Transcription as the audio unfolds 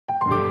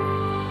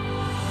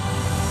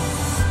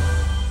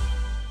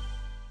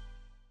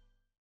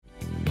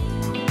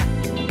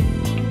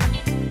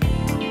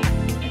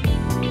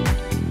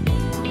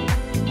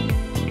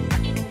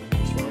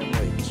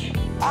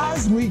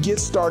we get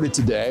started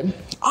today,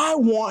 I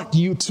want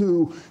you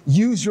to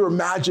use your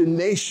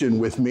imagination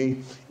with me,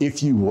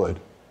 if you would.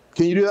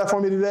 Can you do that for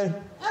me today?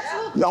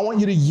 Absolutely. I want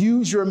you to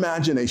use your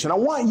imagination. I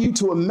want you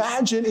to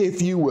imagine,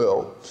 if you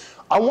will,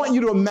 I want you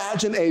to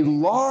imagine a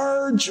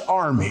large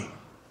army,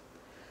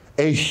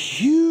 a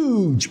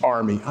huge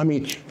army. I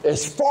mean,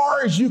 as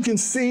far as you can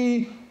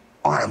see,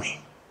 army.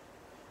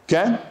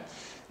 Okay?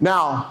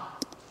 Now,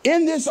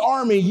 in this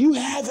army, you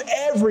have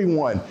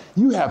everyone.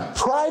 You have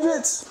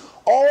privates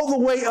all the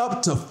way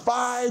up to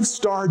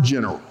 5-star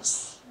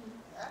generals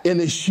in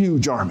this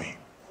huge army.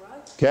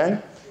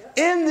 Okay?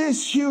 In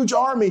this huge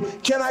army,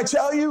 can I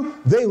tell you,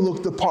 they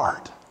looked the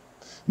part.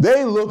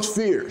 They looked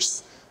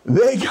fierce.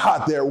 They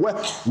got their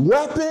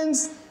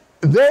weapons.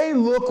 They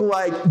look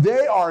like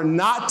they are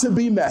not to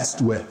be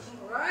messed with.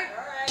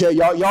 Okay,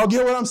 y'all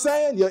get what I'm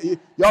saying?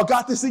 Y'all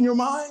got this in your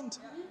mind?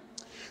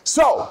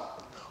 So,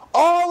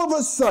 all of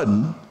a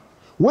sudden,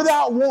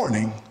 without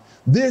warning,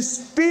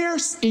 this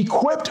fierce,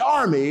 equipped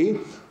army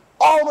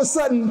all of a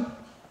sudden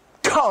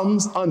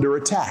comes under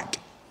attack.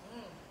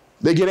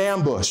 They get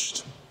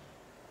ambushed.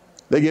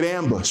 They get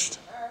ambushed.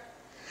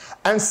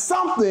 And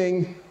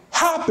something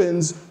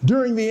happens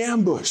during the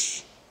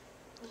ambush.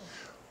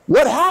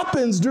 What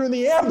happens during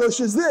the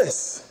ambush is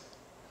this.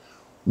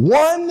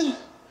 One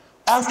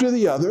after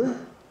the other,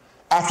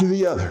 after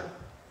the other.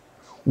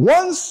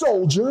 One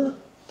soldier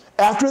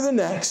after the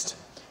next,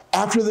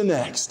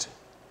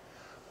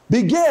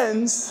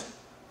 begins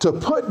to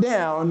put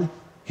down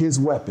his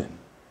weapon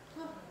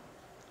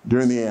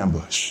during the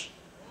ambush.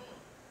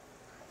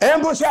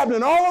 Ambush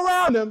happening all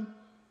around him.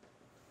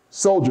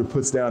 Soldier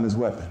puts down his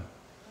weapon.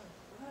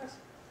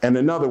 And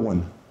another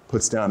one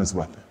puts down his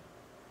weapon.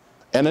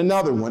 And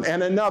another one,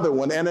 and another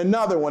one, and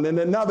another one, and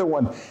another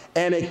one.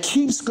 And it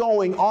keeps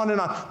going on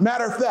and on.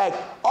 Matter of fact,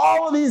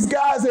 all of these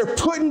guys, they're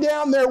putting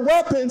down their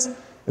weapons,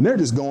 and they're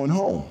just going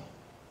home.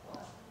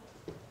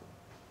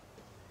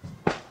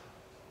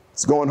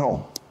 It's going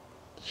home.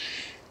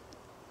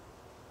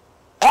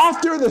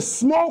 After the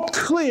smoke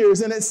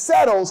clears and it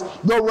settles,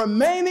 the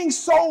remaining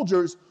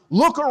soldiers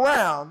look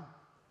around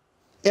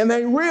and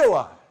they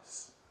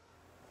realize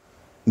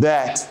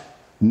that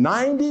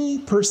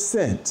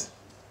 90%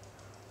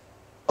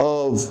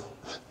 of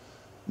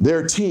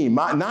their team,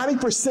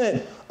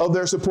 90% of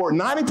their support,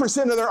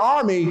 90% of their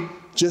army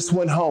just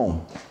went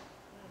home,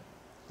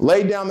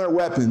 laid down their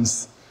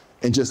weapons,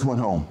 and just went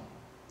home,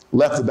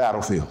 left the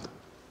battlefield.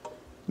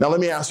 Now,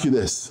 let me ask you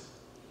this.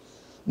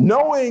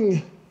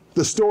 Knowing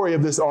the story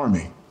of this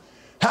army,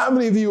 how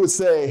many of you would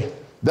say,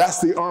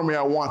 that's the army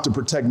I want to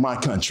protect my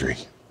country?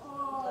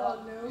 Oh,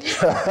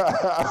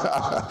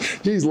 no.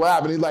 He's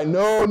laughing. He's like,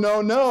 no,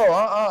 no,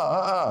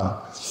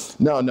 no,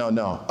 No, no,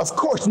 no. Of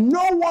course,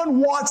 no one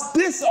wants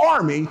this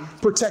army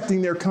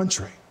protecting their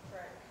country.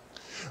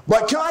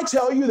 But can I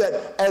tell you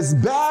that as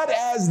bad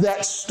as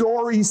that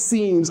story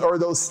seems, or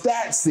those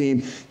stats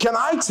seem, can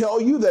I tell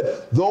you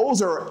that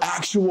those are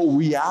actual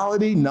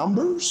reality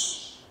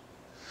numbers?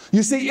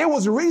 You see, it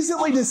was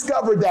recently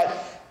discovered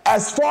that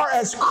as far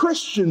as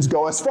Christians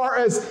go, as far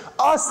as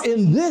us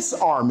in this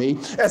army,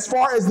 as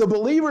far as the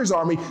believers'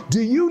 army,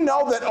 do you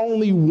know that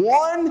only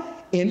 1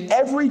 in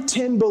every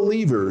 10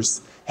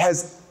 believers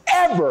has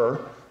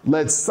ever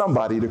led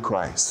somebody to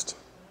Christ?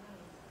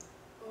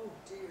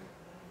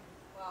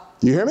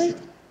 You hear me?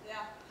 Yeah.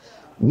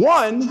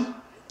 1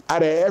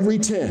 out of every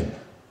 10.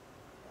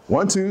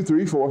 1, 2,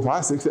 3, 4,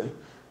 5, 6, 7.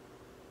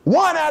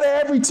 1 out of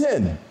every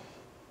 10.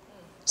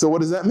 So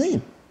what does that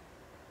mean?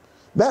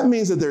 That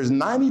means that there's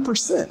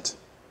 90%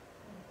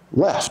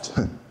 left.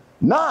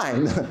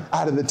 9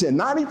 out of the 10.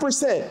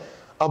 90%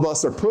 of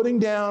us are putting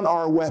down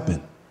our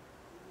weapon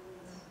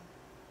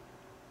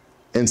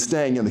and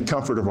staying in the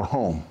comfort of our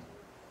home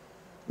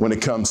when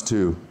it comes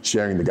to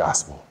sharing the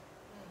gospel.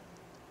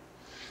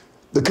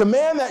 The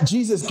command that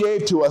Jesus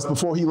gave to us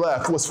before he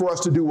left was for us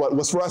to do what?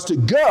 Was for us to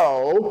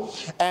go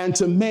and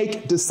to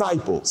make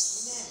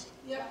disciples.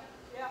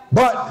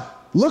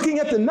 But looking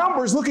at the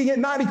numbers, looking at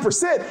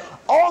 90%,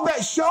 all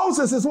that shows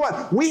us is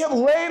what? We have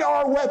laid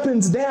our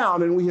weapons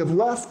down and we have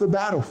left the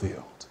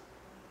battlefield.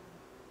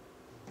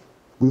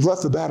 We've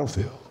left the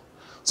battlefield.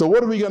 So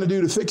what are we going to do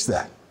to fix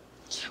that?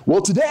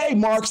 Well, today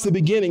marks the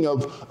beginning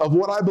of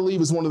what I believe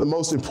is one of the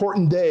most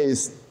important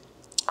days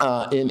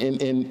or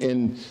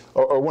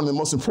one of the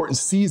most important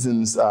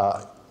seasons,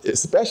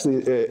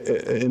 especially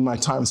in my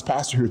time as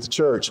pastor here at the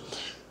church.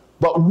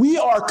 But we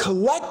are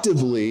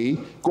collectively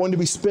going to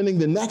be spending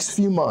the next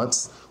few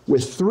months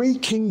with 3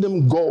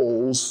 kingdom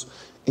goals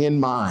in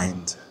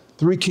mind.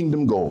 3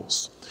 kingdom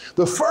goals.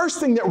 The first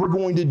thing that we're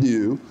going to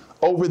do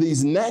over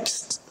these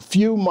next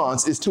few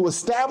months is to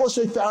establish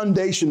a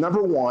foundation,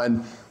 number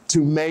 1, to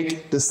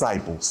make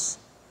disciples.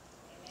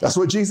 That's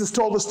what Jesus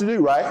told us to do,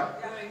 right?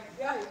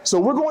 So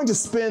we're going to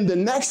spend the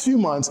next few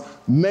months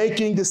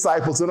making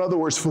disciples. In other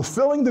words,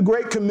 fulfilling the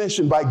Great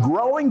Commission by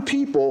growing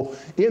people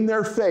in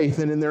their faith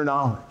and in their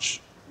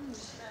knowledge.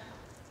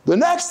 The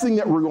next thing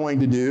that we're going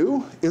to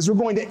do is we're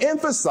going to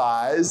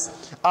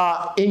emphasize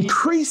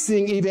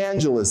increasing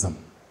evangelism.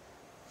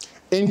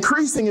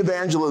 increasing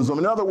evangelism.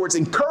 In other words,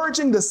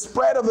 encouraging the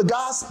spread of the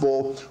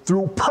gospel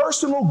through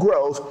personal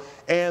growth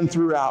and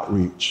through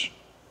outreach.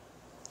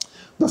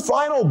 The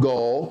final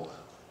goal,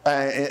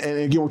 and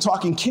again, we're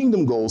talking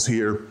kingdom goals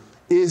here,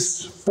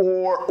 is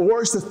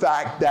the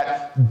fact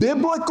that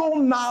biblical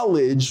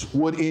knowledge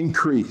would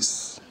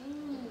increase.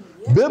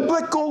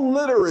 Biblical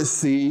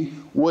literacy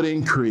would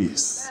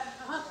increase.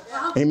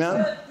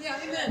 Amen?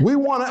 We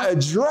want to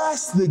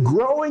address the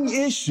growing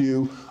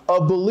issue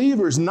of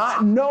believers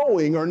not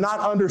knowing or not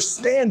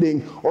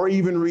understanding or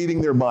even reading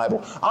their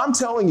Bible. I'm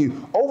telling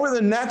you, over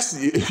the next,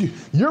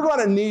 you're going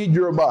to need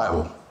your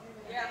Bible.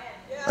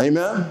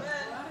 Amen?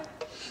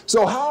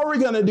 So how are we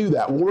going to do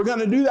that? Well, we're going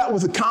to do that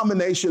with a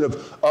combination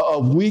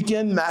of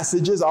weekend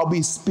messages. I'll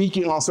be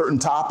speaking on certain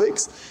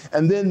topics,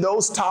 and then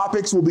those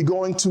topics will be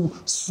going to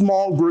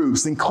small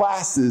groups and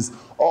classes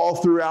all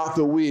throughout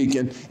the week.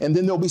 And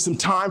then there'll be some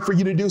time for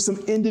you to do some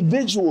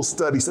individual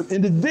studies, some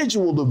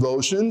individual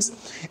devotions.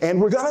 And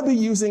we're going to be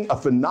using a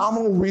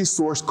phenomenal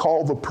resource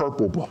called the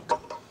Purple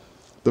Book.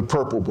 The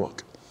Purple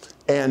Book.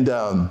 And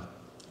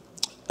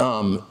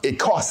it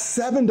costs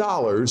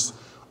 $7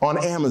 on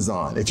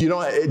Amazon. If you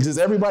don't,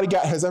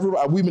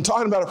 we've been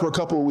talking about it for a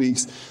couple of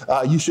weeks.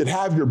 You should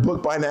have your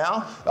book by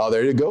now. Oh,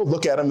 there you go.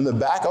 Look at them in the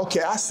back.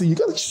 Okay, I see you.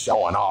 Go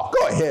showing off.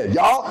 Go ahead,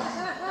 y'all.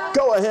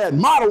 Go ahead.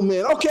 Model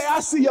men. Okay,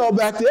 I see y'all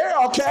back there.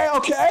 Okay.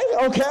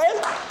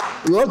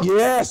 Look,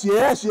 yes.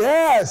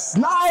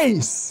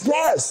 Nice.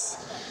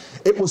 Yes.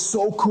 It was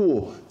so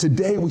cool.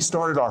 Today we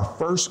started our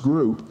first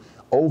group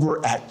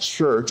over at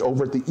church,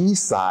 over at the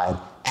east side.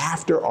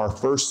 After our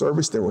first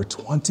service, there were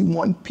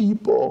 21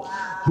 people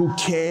who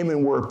came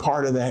and were a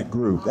part of that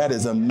group. That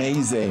is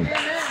amazing.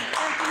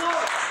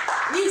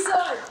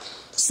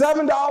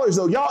 $7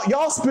 though.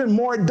 Y'all spent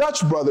more at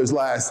Dutch Brothers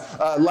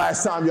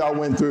last time y'all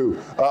went through.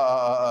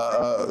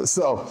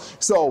 So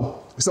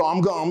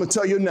I'm gonna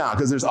tell you now,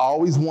 because there's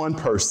always one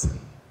person.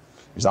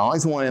 There's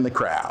always one in the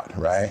crowd,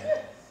 right?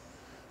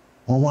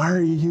 Well, why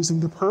are you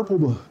using the Purple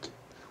Book?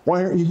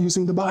 Why aren't you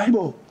using the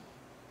Bible?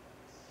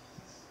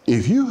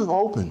 If you have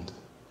opened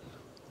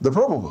the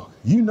Purple Book,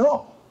 you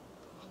know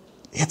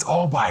it's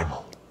all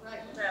Bible.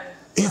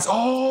 It's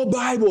all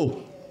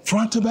Bible,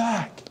 front to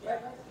back.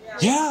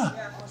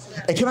 Yeah.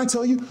 And can I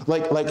tell you,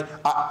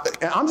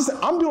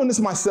 I'm doing this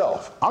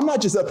myself. I'm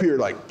not just up here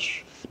like,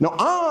 no,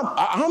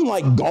 I'm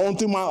like going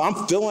through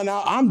I'm filling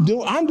out, I'm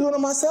doing it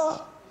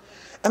myself.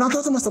 And I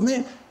thought to myself,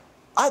 man,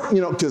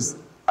 because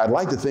I'd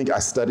like to think I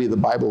study the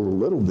Bible a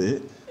little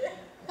bit.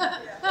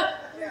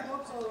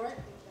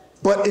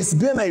 But it's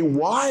been a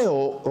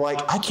while,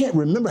 I can't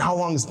remember how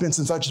long it's been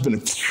since I've just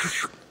been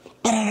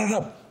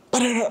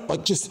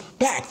like just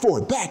back,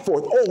 forth,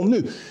 all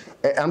new.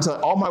 And I'm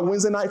telling all my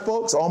Wednesday night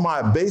folks, all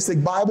my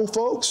basic Bible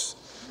folks,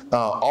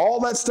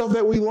 all that stuff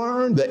that we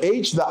learned, the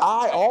H, the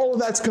I, all of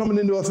that's coming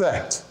into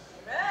effect.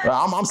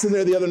 I'm sitting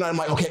there the other night, I'm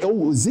like,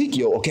 okay,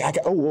 Ezekiel, okay,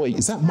 wait,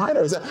 is that mine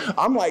or is that?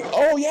 I'm like,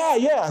 oh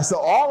yeah. So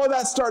all of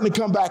that's starting to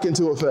come back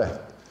into effect.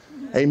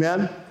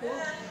 Amen?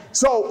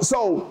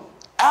 So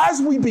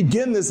as we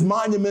begin this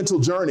monumental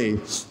journey,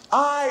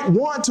 I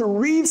want to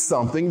read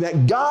something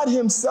that God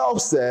himself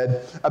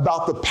said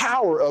about the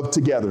power of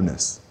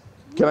togetherness.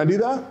 Can I do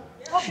that?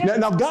 Okay.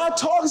 Now God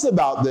talks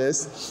about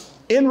this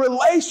in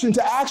relation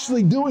to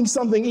actually doing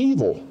something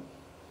evil,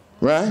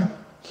 right?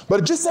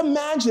 But just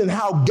imagine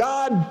how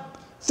God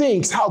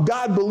thinks, how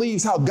God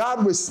believes, how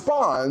God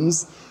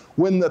responds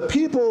when the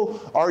people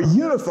are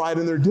unified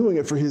and they're doing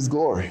it for his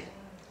glory.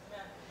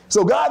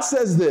 So God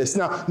says this.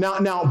 Now,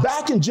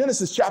 back in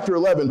Genesis chapter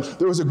 11,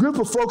 there was a group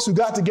of folks who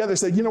got together and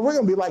said, we're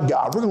going to be like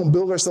God. We're going to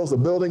build ourselves a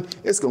building.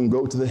 It's going to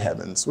go to the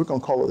heavens. We're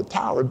going to call it the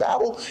Tower of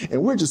Babel,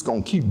 and we're just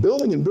going to keep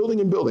building and building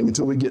and building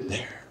until we get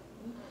there.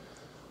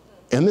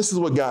 And this is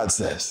what God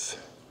says.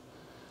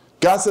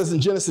 God says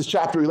in Genesis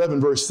chapter 11,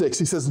 verse 6,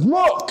 he says,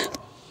 look,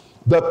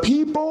 the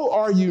people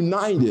are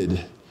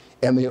united,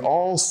 and they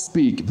all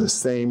speak the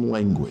same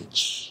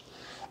language.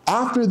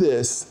 After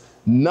this,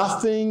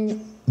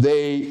 nothing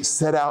they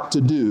set out to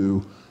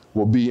do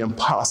will be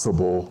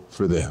impossible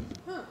for them.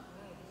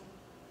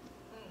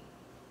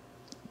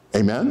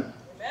 Amen? Amen?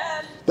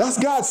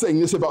 That's God saying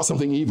this about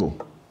something evil.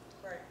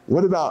 Right.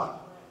 What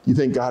about you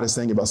think God is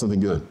saying about something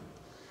good?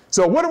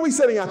 So what are we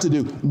setting out to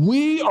do?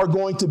 We are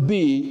going to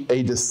be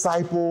a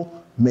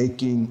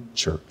disciple-making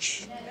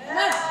church.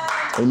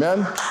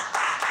 Amen?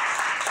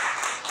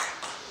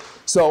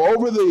 So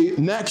over the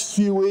next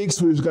few weeks,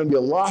 there's going to be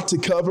a lot to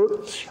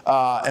cover,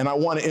 and I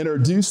want to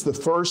introduce the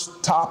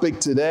first topic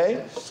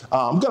today.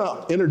 I'm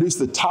going to introduce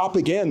the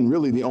topic and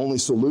really the only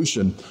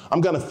solution. I'm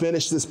going to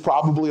finish this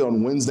probably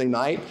on Wednesday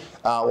night.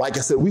 Like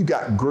I said, we've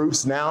got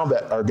groups now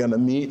that are going to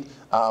meet.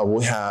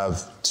 We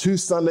have 2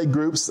 Sunday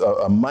groups,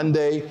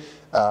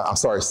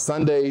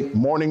 Sunday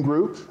morning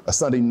group, a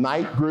Sunday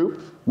night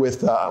group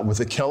with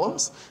the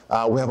Killiams.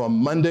 We have a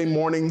Monday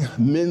morning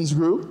men's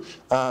group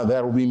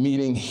that will be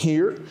meeting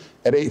here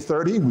at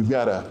 8:30. We've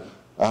got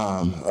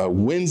a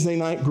Wednesday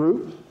night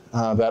group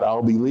that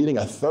I'll be leading,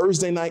 a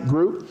Thursday night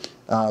group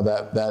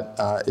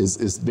that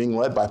is being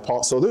led by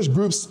Paul. So there's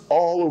groups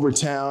all over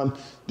town,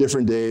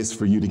 different days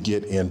for you to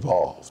get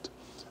involved.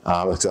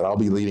 Like I said, I'll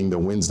be leading the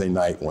Wednesday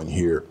night one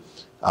here.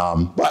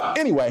 But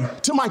anyway,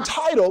 to my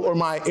title or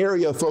my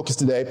area of focus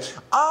today,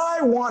 I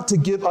want to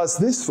give us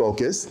this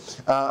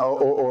focus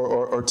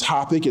or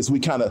topic as we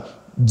kind of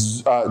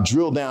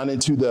drill down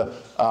into the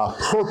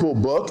purple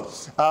book.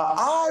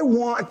 I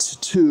want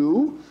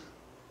to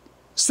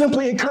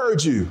simply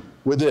encourage you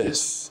with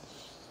this.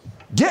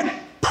 Get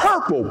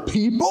purple,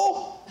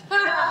 people.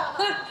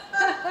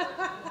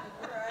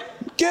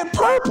 Get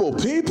purple,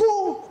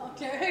 people.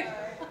 Okay.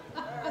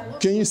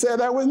 Can you say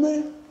that with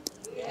me?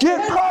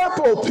 Get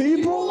purple,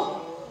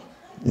 people.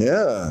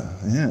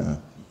 Yeah.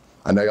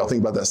 I know y'all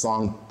think about that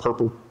song,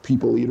 Purple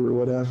People Eater or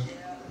whatever.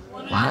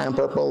 I am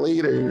purple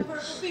eater.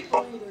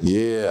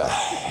 Yeah.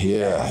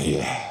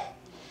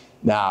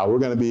 Now, we're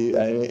going to be,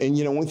 and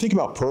when we think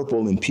about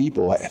purple and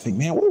people, I think,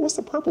 man, what's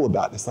the purple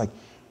about? It's like,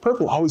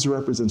 purple always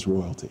represents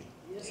royalty.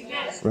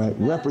 Right?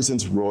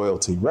 Represents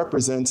royalty,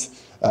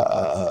 represents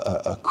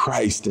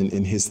Christ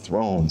and his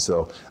throne.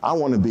 So I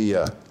want to be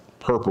a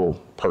purple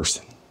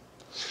person.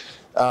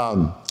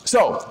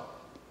 So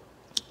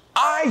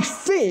I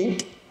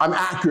think I'm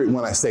accurate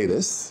when I say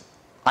this.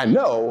 I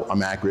know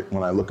I'm accurate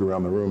when I look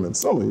around the room and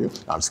some of you,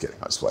 I'm just kidding,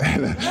 I'm just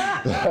playing.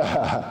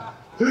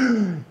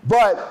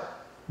 But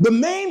the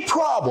main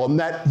problem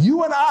that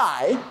you and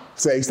I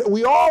face, that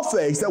we all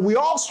face, that we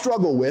all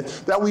struggle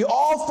with, that we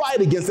all fight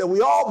against, that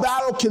we all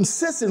battle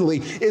consistently,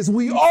 is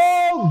we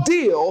all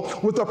deal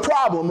with the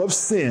problem of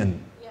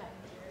sin.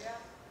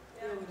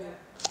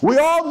 We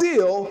all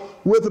deal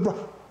with the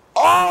problem.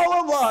 All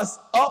of us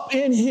up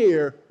in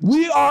here,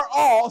 we are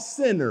all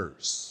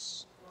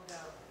sinners.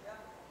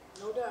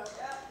 No doubt.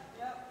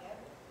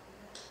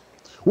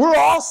 We're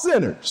all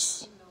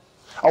sinners.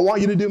 I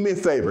want you to do me a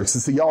favor.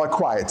 See, y'all are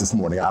quiet this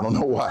morning. I don't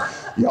know why.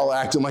 Y'all are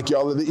acting like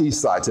y'all are the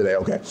east side today,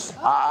 okay?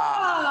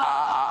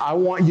 I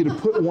want you to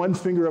put one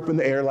finger up in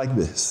the air like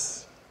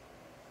this.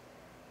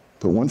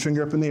 Put one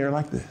finger up in the air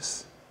like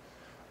this.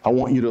 I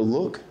want you to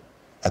look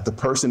at the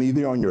person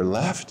either on your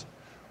left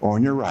or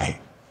on your right.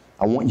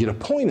 I want you to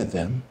point at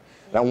them,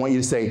 and I want you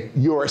to say,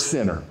 you're a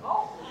sinner.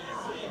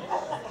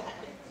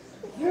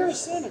 You're a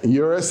sinner.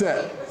 You're a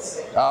sinner.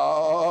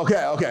 Oh,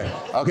 okay.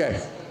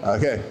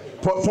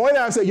 Point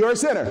out and say, you're a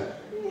sinner.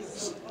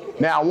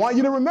 Now, I want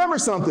you to remember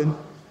something.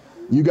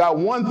 You got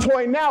 1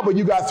 point now, but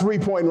you got 3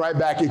 pointing right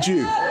back at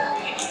you.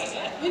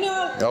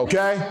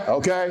 Okay.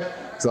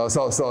 So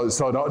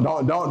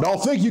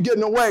don't think you're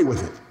getting away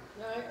with it.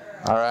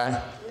 All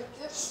right.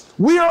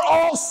 We are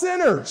all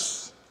sinners.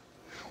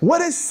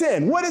 What is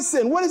sin? What is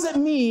sin? What does it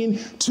mean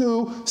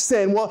to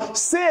sin? Well,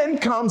 sin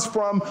comes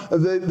from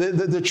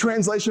the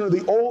translation of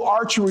the old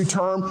archery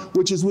term,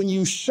 which is when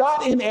you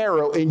shot an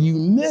arrow and you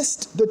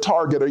missed the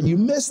target or you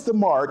missed the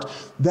mark,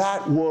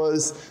 that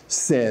was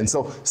sin.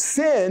 So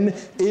sin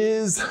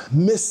is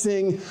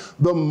missing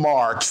the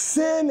mark.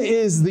 Sin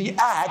is the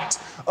act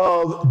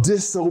of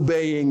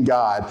disobeying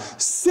God.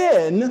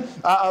 Sin,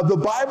 the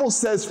Bible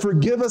says,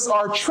 forgive us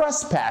our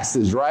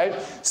trespasses,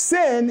 right?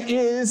 Sin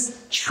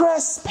is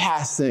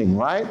trespassing.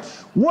 Right?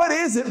 What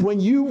is it when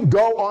you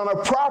go on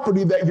a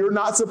property that you're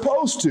not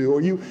supposed to?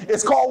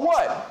 It's called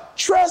what?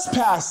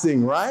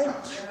 Trespassing, right?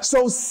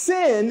 So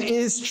sin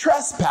is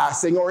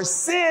trespassing, or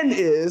sin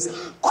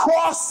is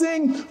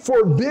crossing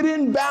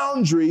forbidden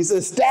boundaries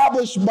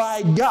established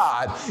by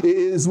God,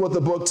 is what the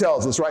book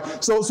tells us,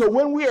 right? So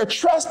when we are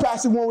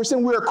trespassing, when we're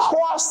sinning, we are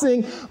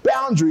crossing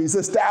boundaries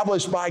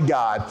established by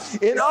God.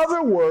 In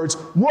other words,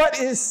 what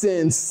is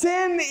sin?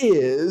 Sin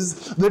is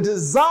the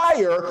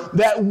desire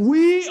that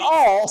we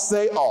all,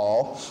 say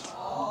all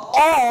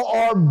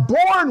are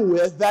born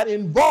with, that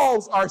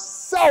involves our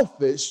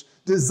selfish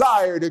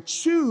desire to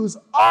choose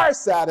our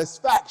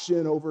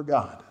satisfaction over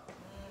God.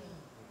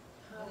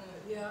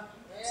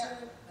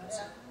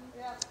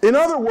 In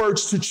other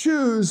words, to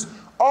choose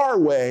our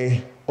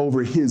way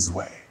over his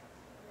way.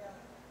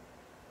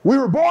 We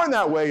were born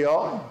that way,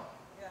 y'all.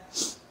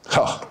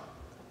 Oh,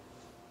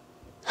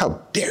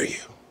 how dare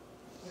you?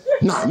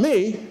 Not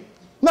me.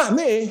 Not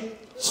me.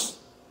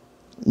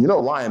 You know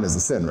lying is a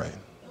sin, right?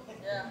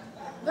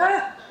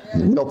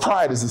 You know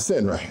pride is a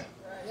sin, right?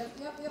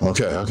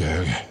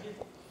 Okay.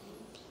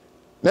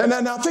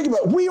 Now think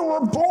about it. We were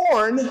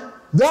born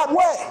that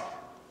way.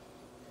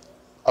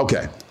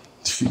 Okay.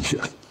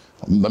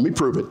 Let me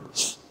prove it.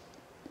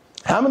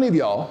 How many of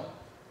y'all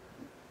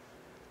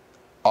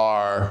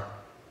are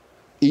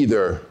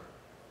either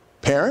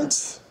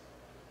parents,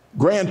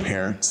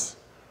 grandparents,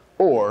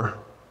 or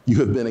you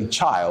have been a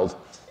child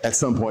at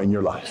some point in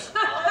your life?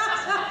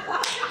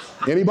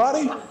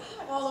 Anybody?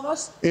 All of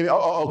us.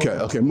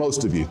 Okay,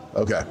 most of you.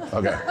 Okay.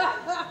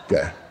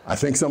 I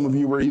think some of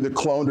you were either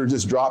cloned or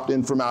just dropped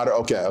in from outer.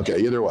 Okay,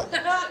 either way.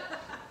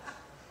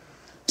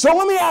 So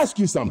let me ask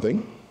you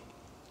something.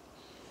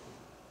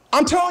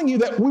 I'm telling you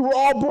that we were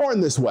all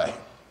born this way.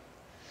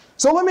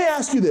 So let me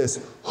ask you this.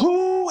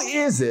 Who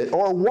is it,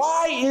 or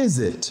why is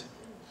it,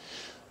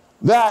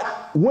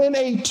 that when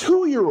a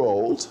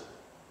 2-year-old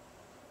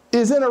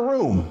is in a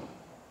room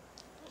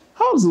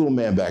How old is the little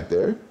man back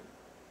there?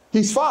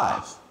 He's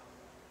 5.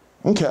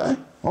 Okay.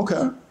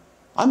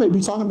 I may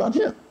be talking about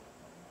him.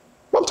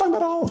 But I'm talking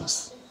about all of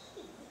us.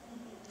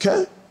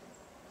 Okay?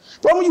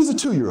 But I'm going to use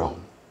a 2-year-old.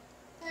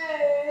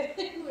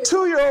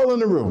 2-year-old in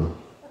the room.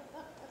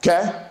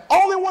 Okay?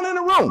 Only one in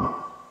the room.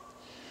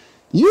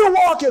 You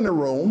walk in the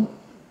room,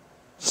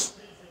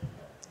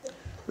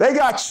 they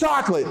got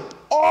chocolate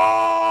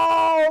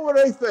all over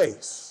their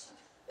face,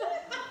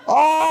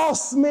 all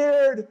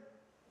smeared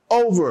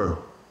over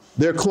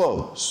their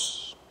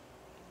clothes.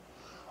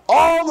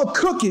 All the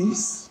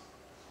cookies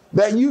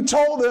that you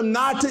told them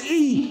not to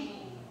eat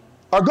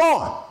are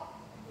gone.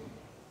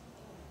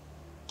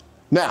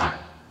 Now,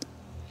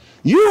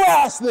 you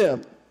ask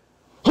them,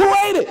 who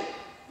ate it?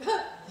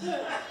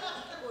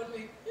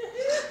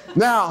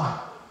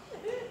 Now,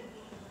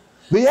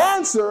 the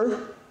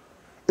answer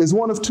is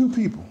one of 2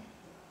 people.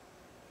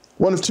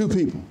 One of 2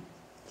 people.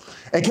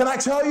 And can I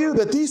tell you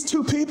that these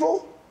 2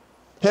 people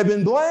have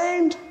been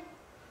blamed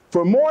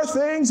for more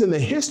things in the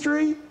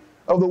history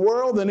of the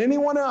world than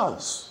anyone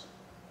else?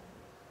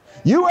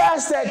 You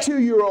ask that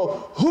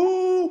 2-year-old,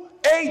 who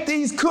ate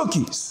these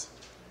cookies?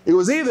 It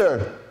was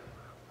either,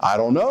 I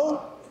don't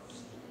know,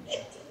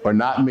 or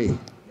not me.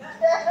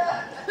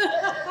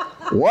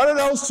 One of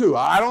those 2,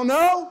 I don't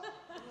know,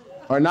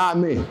 or not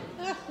me.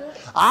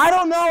 I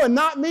don't know and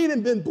not me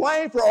have been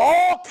blamed for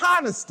all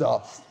kind of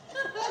stuff.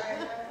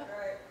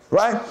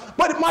 Right?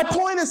 But my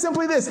point is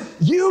simply this.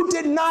 You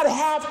did not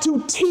have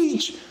to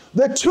teach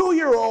the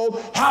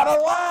 2-year-old how to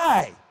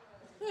lie.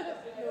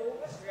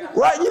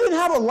 Right? You didn't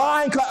have a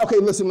lying class. Okay,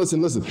 listen.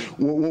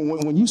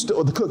 When you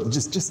still the cook,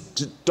 just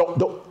don't.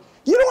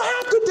 You don't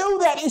have to do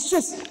that. It's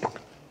just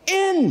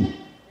in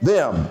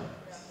them.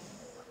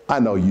 I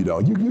know you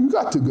don't. You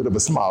got too good of a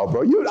smile,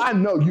 bro. I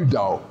know you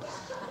don't.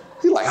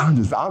 You're like, I'm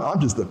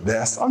just the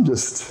best.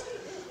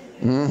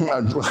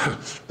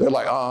 They're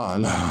like, oh,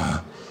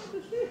 no.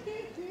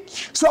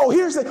 So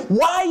here's the,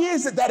 why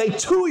is it that a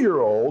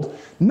 2-year-old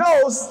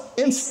knows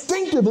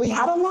instinctively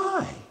how to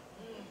lie?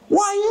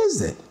 Why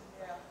is it?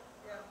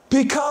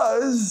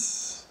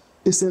 Because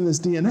it's in his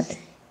DNA.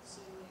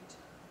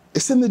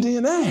 It's in the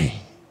DNA.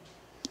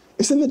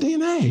 It's in the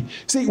DNA.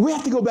 See, we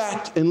have to go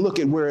back and look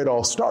at where it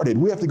all started.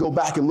 We have to go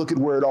back and look at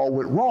where it all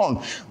went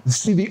wrong.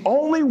 See, the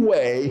only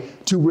way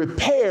to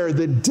repair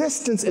the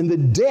distance and the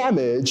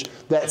damage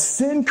that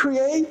sin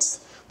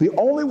creates, the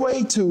only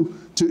way to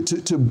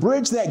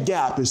bridge that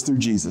gap is through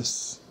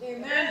Jesus.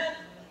 Amen.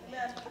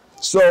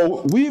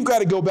 So we've got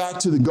to go back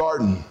to the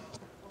garden.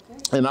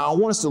 And I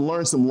want us to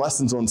learn some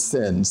lessons on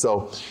sin.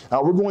 So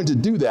we're going to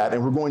do that,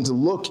 and we're going to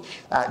look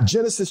at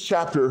Genesis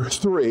chapter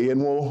 3,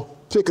 and we'll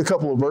pick a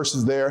couple of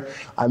verses there.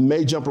 I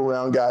may jump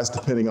around, guys,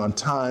 depending on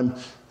time.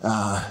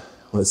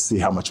 Let's see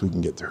how much we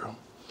can get through.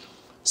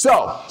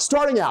 So,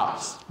 starting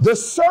out, the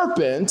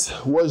serpent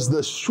was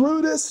the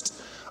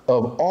shrewdest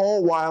of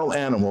all wild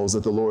animals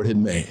that the Lord had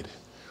made.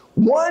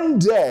 One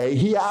day,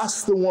 he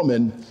asked the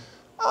woman,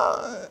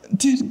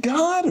 did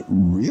God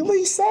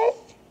really say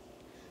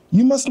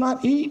you must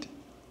not eat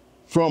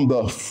from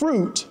the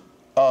fruit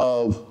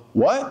of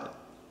what?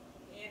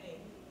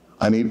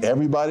 I need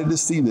everybody to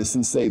see this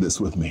and say this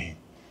with me.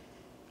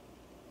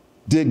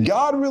 Did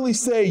God really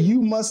say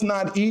you must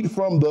not eat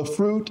from the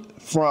fruit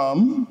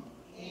from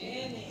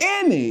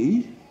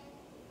any?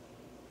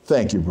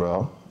 Thank you,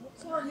 bro.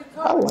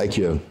 I like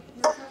you.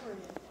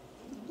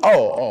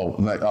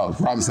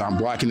 Robinson, I'm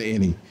blocking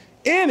the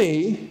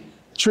any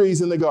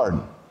trees in the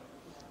garden.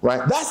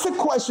 Right? That's the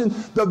question.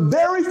 The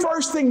very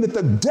first thing that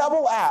the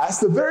devil asked,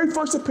 the very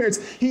first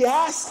appearance, he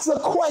asks a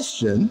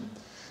question.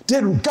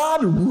 Did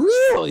God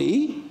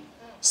really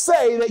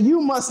say that you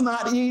must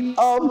not eat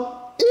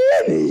of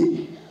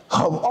any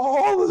of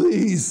all of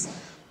these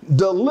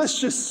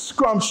delicious,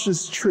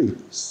 scrumptious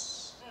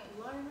trees?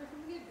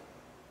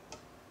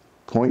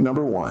 Point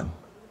number 1,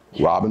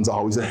 Robin's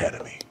always ahead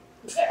of me.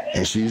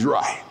 And she's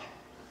right.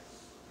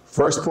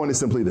 First point is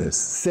simply this.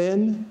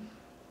 Sin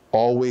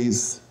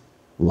always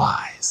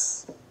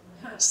lies.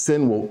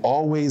 Sin will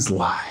always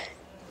lie.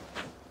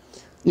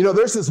 You know,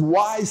 there's this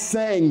wise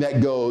saying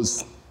that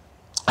goes,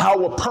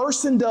 how a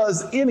person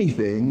does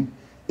anything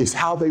is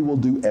how they will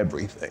do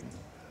everything.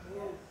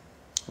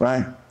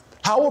 Right?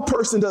 How a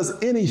person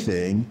does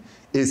anything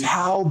is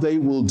how they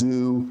will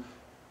do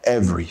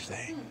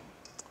everything.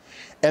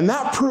 And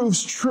that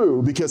proves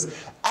true because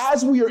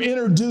as we are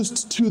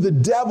introduced to the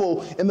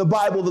devil in the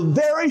Bible, the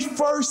very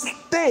first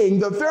thing,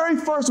 the very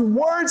first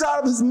words out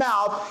of his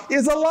mouth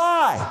is a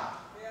lie.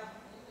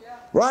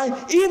 Right?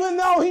 Even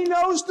though he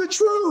knows the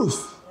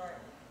truth.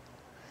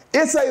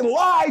 It's a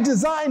lie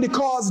designed to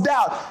cause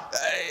doubt.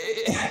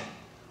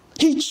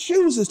 He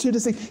chooses to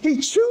deceive. He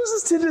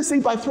chooses to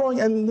deceive by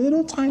throwing a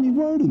little tiny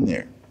word in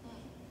there.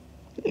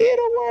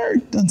 Little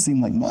word. Doesn't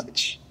seem like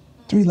much.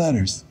 3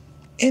 letters.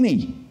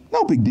 Any.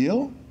 No big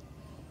deal.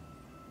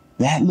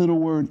 That little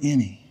word,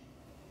 any,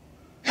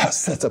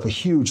 sets up a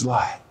huge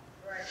lie.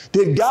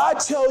 Did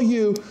God tell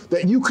you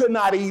that you could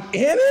not eat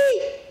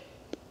any?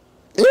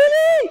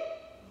 Any?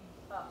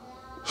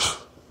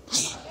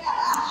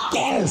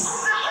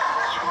 Yes.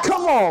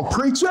 Come on,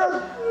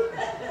 preacher.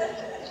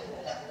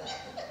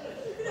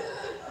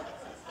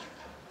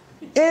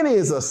 Any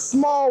is a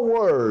small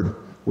word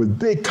with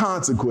big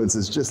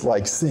consequences, just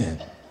like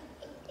sin.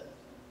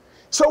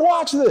 So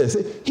watch this.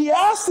 He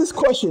asked this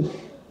question,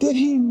 did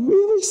he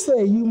really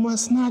say you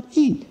must not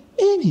eat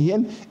any?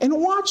 And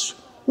watch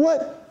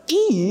what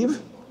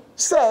Eve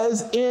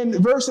says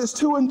in verses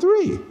 2 and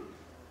 3.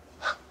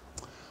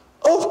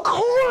 Of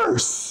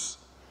course,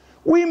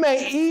 we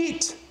may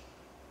eat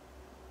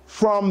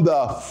from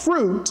the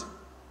fruit.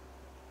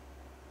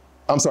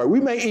 We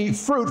may eat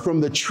fruit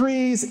from the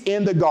trees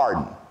in the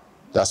garden.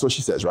 That's what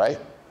she says, right?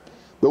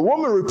 The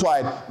woman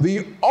replied,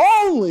 the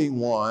only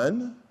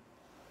one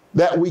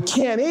that we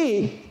can't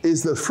eat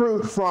is the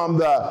fruit from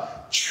the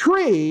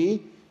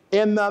tree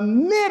in the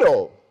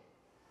middle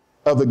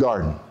of the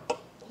garden.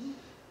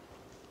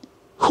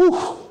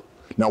 Whew.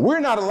 Now, we're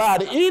not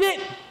allowed to eat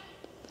it.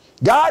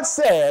 God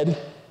said,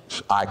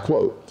 I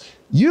quote,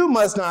 you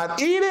must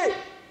not eat it.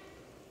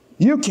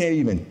 You can't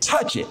even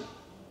touch it.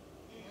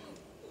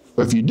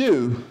 But if you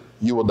do,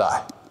 you will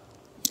die.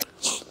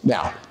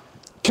 Now,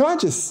 can I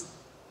just,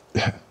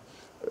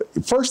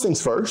 first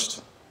things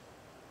first,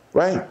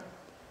 right?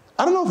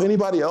 I don't know if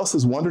anybody else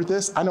has wondered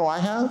this. I know I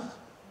have.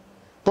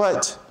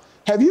 But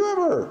have you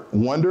ever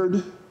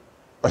wondered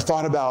or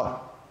thought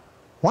about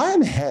why in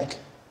the heck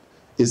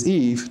is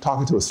Eve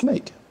talking to a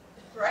snake?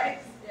 Right.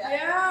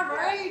 Yeah,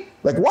 right.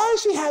 Like, why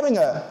is she having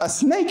a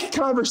snake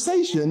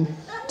conversation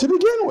to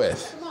begin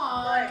with? Come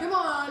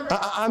on.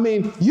 I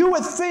mean, you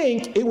would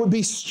think it would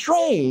be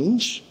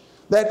strange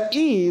that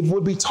Eve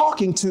would be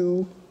talking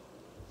to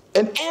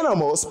an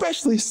animal,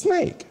 especially a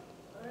snake.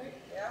 Right.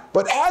 Yeah.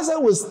 But as I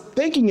was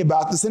thinking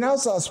about this and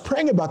as I was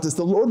praying about this,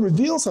 the Lord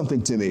revealed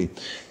something to me.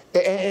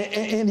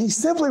 And he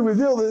simply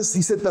revealed this.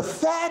 He said, the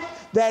fact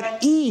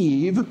that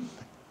Eve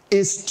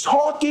is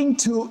talking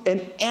to an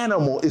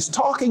animal, is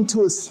talking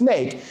to a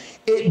snake,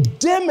 it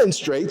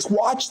demonstrates,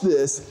 watch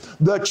this,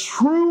 the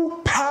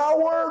true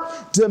power,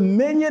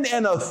 dominion,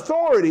 and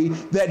authority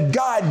that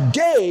God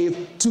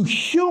gave to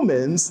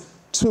humans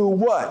to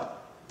what?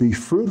 Be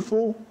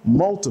fruitful,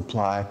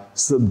 multiply,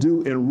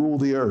 subdue, and rule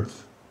the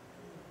earth.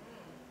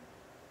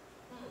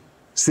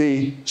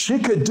 See, she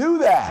could do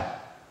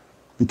that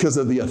because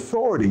of the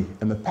authority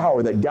and the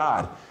power that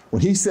God,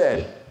 when he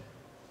said,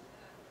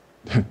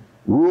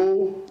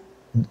 rule,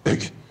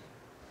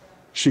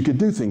 she could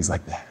do things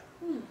like that.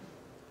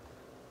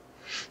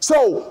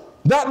 So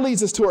that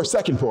leads us to our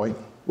second point,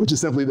 which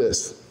is simply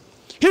this.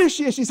 Here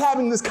she is, she's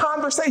having this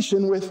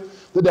conversation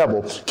with the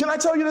devil. Can I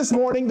tell you this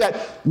morning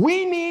that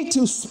we need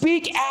to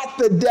speak at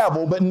the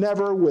devil, but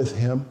never with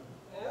him?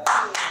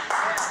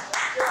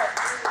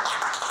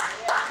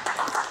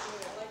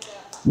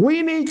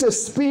 We need to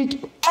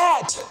speak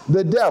at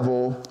the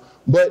devil,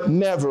 but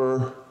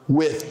never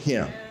with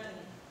him.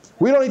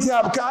 We don't need to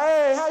have a,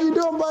 hey, how you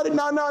doing, buddy?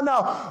 No.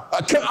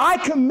 I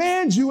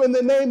command you in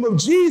the name of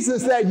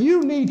Jesus that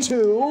you need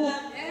to.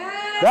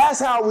 That's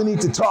how we need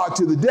to talk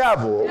to the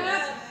devil.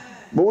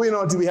 But we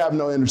don't need to be having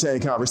no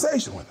entertaining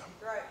conversation with him.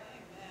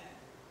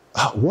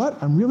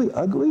 What? I'm really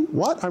ugly?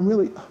 What?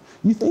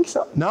 You think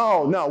so?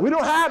 No. We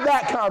don't have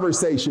that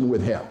conversation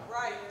with him.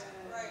 Right.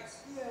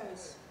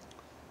 Yes.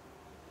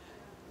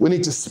 We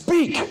need to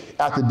speak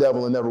at the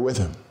devil and never with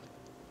him.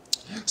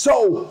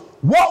 So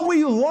what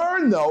we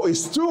learn, though,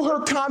 is through her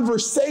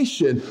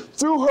conversation,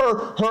 through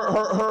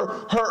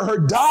her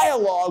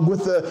dialogue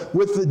with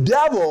the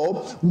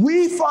devil,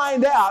 we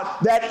find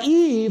out that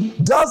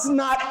Eve does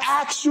not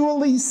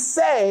actually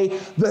say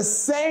the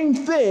same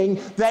thing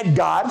that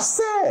God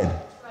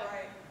said.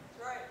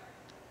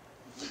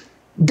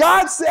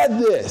 God said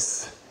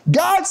this.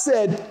 God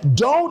said,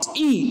 don't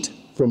eat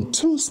from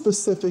two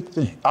specific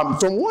things.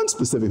 From one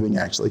specific thing,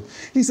 actually.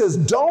 He says,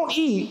 don't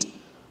eat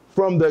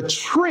from the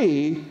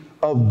tree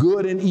of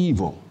good and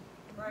evil.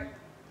 Right.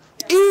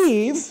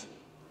 Eve,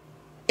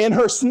 in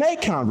her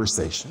snake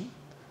conversation,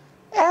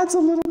 adds a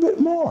little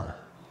bit more.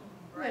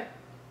 Right.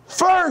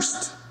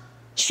 First,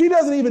 she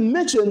doesn't even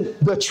mention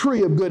the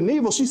tree of good and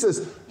evil. She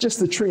says, just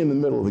the tree in the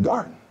middle of the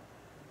garden.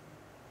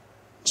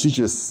 She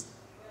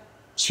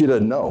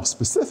doesn't know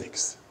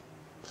specifics.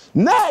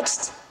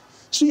 Next,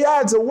 she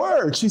adds a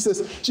word. She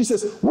says,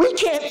 we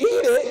can't eat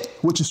it,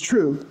 which is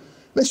true.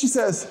 Then she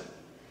says,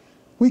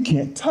 we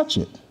can't touch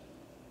it.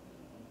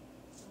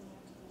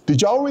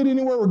 Did y'all read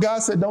anywhere where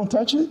God said don't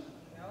touch it?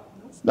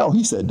 No,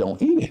 he said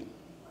don't eat it.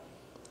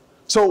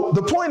 So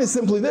the point is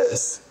simply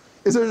this,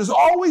 is there's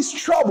always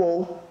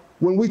trouble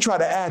when we try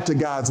to add to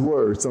God's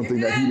word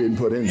something that he didn't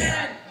put in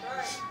there.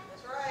 That's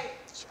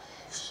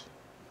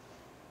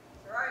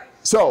right.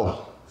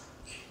 So,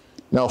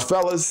 now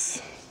fellas,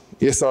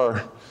 it's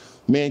our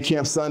Man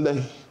Camp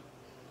Sunday.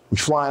 We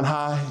flying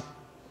high.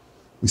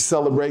 We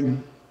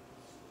celebrating.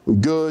 We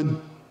good.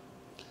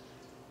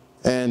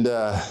 And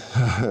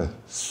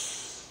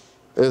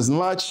as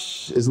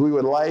much as we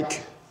would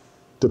like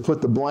to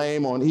put the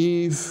blame on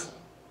Eve,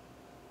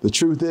 the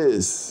truth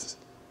is,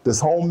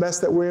 this whole mess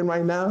that we're in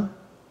right now,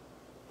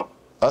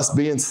 us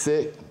being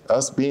sick,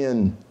 us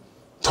being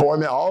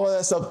torment, all of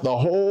that stuff, the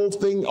whole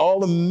thing, all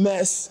the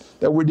mess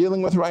that we're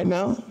dealing with right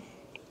now,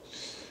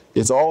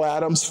 it's all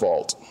Adam's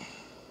fault.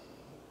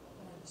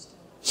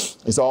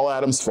 It's all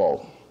Adam's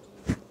fault.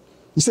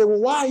 You say, well,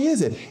 why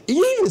is it?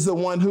 Eve is the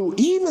one who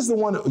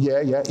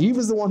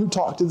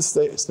talked to the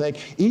snake.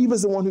 Eve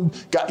is the one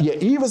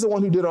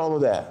who did all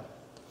of that.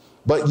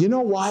 But you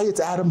know why it's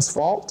Adam's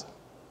fault?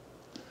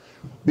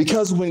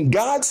 Because when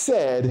God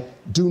said,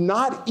 do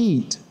not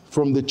eat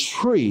from the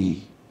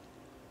tree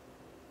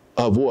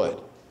of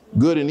what?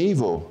 Good and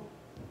evil.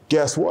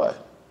 Guess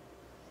what?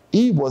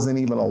 Eve wasn't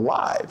even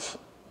alive.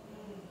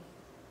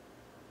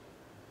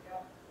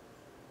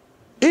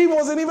 Eve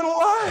wasn't even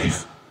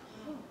alive.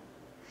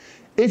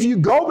 If you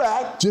go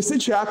back just a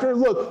chapter,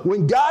 look,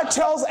 when God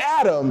tells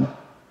Adam,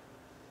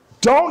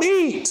 don't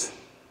eat,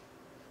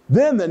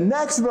 then the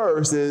next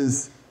verse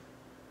is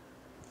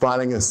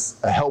finding a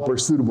helper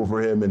suitable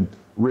for him and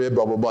rib,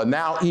 blah, blah, blah.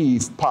 Now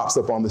Eve pops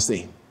up on the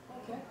scene.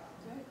 Okay.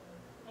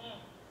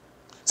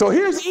 So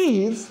here's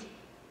Eve.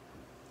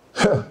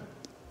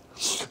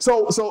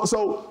 So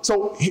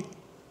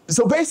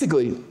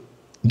basically,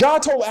 God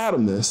told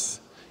Adam this,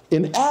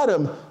 and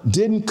Adam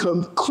didn't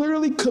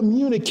clearly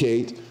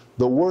communicate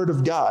the word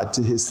of God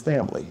to his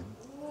family.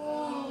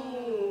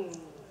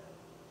 Wow.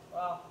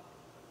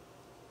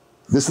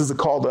 This is a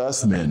call to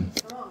us men.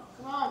 Come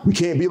on. We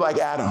can't be like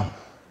Adam.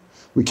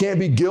 We can't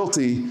be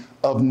guilty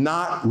of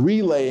not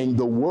relaying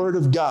the word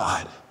of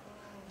God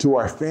to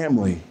our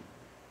family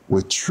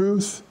with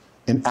truth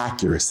and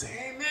accuracy.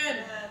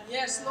 Amen.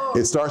 Yes, Lord.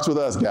 It starts with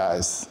us,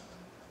 guys.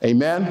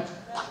 Amen.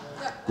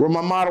 Where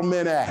my model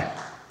men at?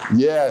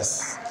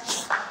 Yes.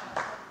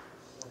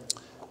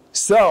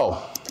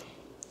 So,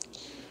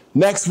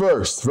 next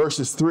verse,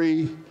 verses 4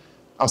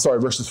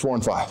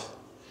 and 5.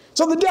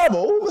 So the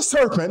devil, the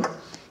serpent,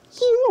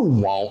 you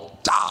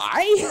won't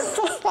die.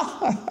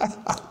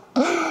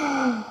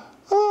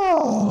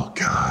 Oh,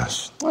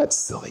 gosh, that's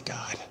silly,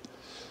 God.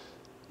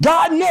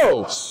 God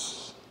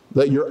knows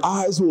that your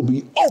eyes will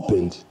be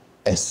opened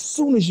as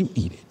soon as you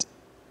eat it.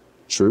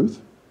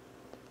 Truth.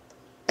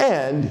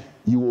 And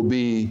you will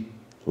be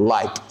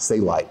like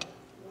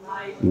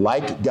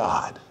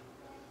God,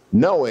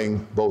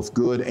 knowing both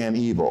good and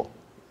evil.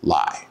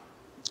 Lie.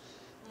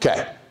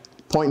 Okay,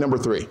 point number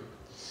 3.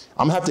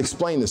 I'm gonna have to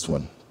explain this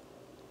one,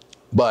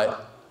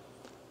 but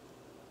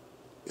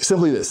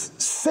simply this: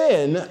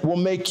 sin will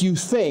make you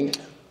think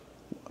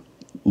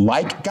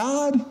like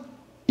God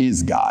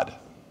is God.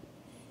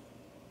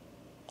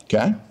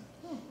 Okay?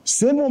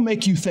 Sin will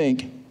make you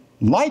think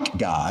like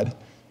God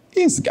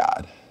is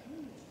God.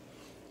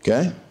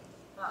 Okay?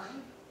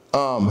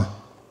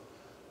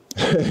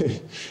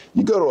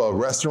 You go to a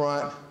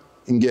restaurant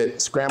and get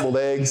scrambled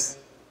eggs.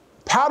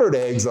 Powdered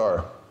eggs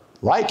are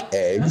like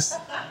eggs,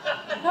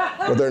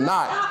 but they're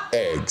not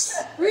eggs.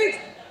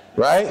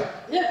 Right?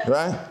 Yeah.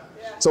 Right?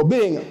 So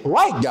being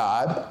like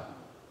God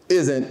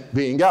isn't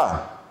being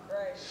God.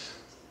 Right.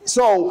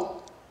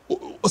 So,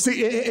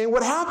 see, and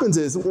what happens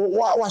is,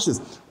 watch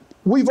this.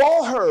 We've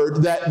all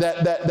heard that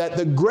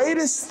the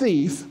greatest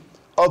thief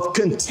of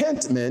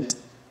contentment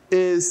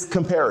is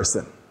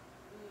comparison.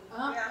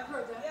 I've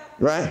heard that.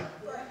 Right?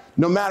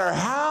 No matter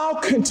how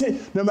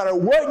content, no matter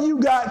what you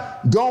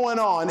got going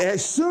on,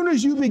 as soon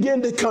as you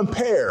begin to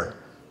compare,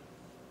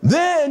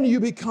 then you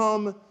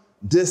become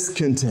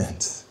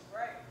discontent.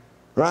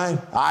 Right?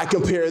 I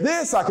compare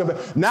this,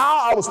 now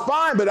I was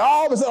fine, but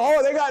all of a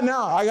sudden, they got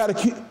now, I got to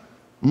keep.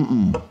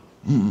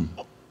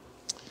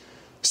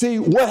 See,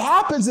 what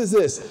happens is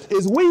this,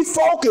 is we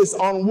focus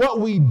on what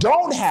we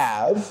don't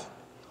have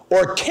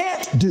or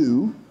can't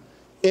do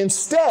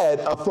instead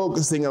of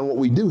focusing on what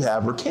we do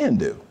have or can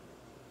do.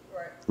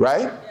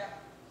 Right? Yeah.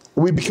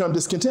 We become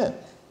discontent.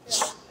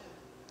 Yeah.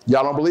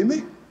 Y'all don't believe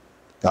me?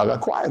 Y'all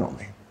got quiet on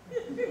me.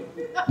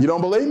 You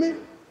don't believe me?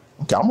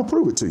 Okay, I'm going to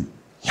prove it to you.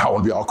 Y'all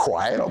want to be all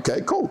quiet?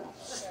 Okay, cool.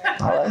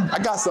 All right, I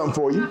got something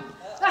for you.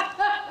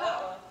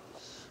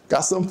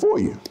 Got something for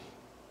you.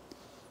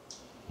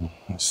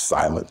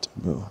 Silent.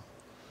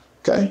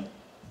 Okay?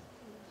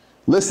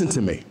 Listen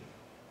to me.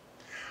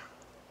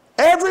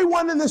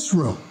 Everyone in this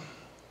room,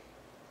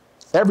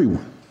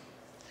 everyone,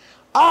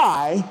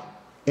 I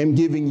am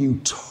giving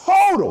you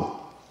total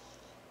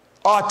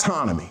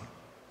autonomy,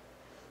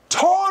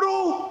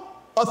 total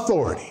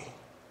authority,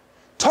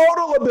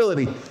 total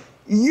ability.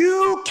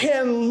 You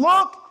can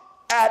look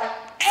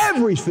at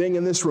everything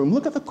in this room.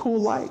 Look at the cool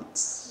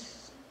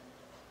lights.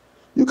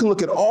 You can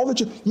look at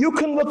you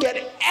can look at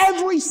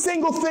every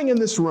single thing in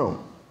this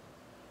room.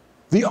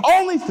 The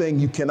only thing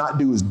you cannot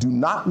do is do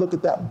not look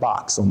at that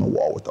box on the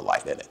wall with the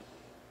light in it.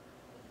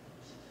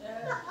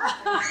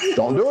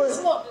 Don't do it.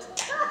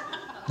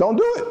 Don't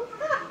do it.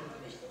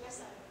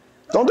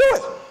 Don't do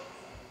it.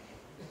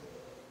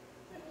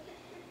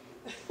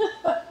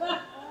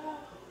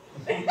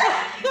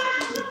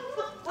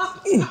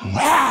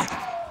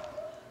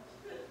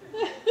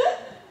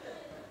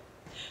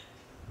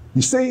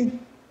 You see,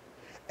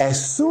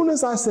 as soon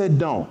as I said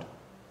don't,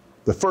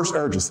 the first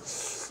urge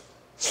is,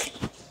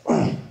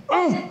 right?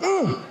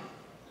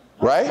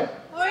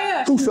 Oh,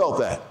 yeah. Who felt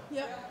that?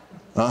 Yep.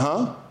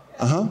 Uh-huh.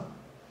 Uh-huh.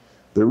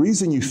 The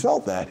reason you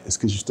felt that is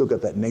because you still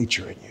got that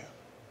nature in you.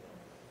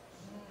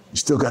 You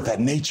still got that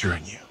nature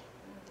in you.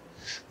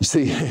 You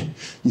see,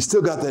 you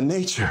still got that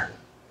nature.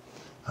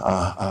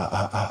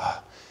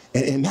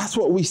 And that's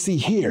what we see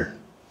here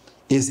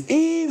is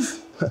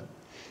Eve,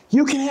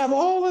 you can have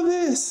all of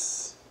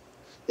this.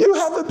 You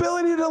have the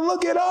ability to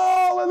look at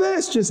all of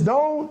this, just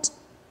don't.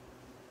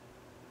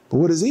 But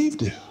what does Eve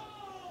do?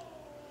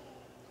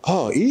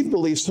 Oh, Eve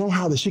believes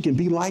somehow that she can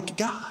be like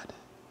God.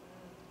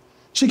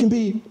 She can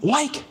be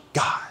like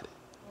God.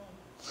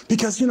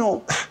 Because,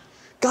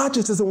 God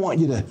just doesn't want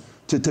you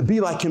to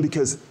be like him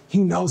because he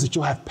knows that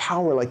you'll have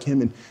power like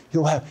him and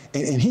he'll have,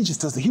 and he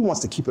just doesn't, he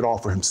wants to keep it all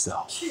for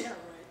himself. Yeah, right.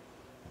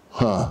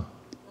 Huh.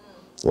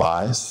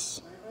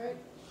 Lies.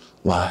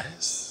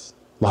 Lies.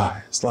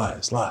 Lies.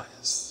 Lies.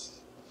 Lies.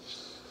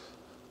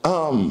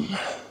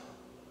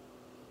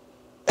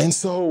 And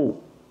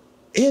so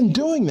in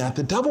doing that,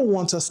 the devil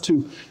wants us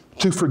to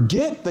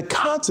forget the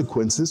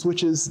consequences,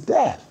 which is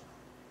death.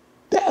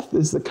 Death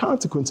is the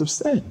consequence of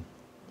sin.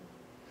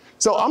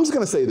 So I'm just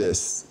going to say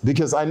this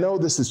because I know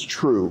this is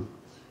true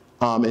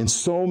in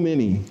so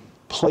many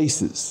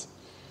places.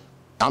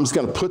 I'm just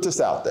going to put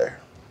this out there.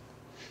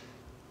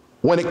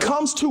 When it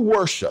comes to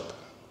worship,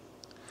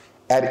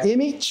 at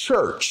any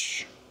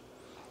church,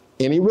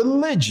 any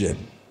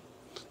religion,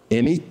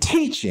 any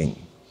teaching,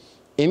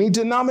 any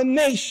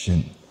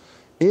denomination,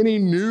 any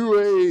new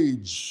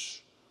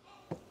age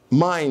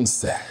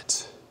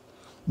mindset,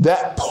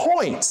 that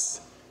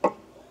points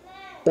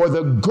or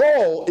the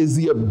goal is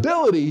the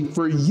ability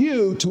for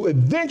you to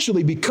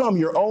eventually become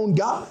your own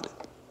God,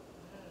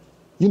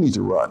 you need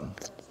to run.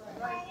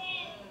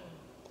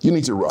 You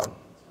need to run.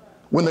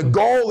 When the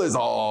goal is,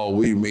 we'll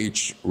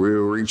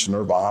reach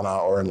nirvana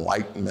or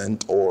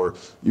enlightenment or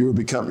you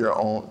become your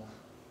own.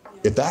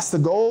 If that's the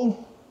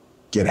goal,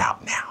 get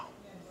out now.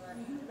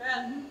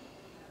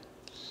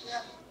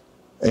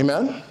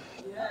 Amen?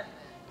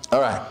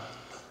 All right.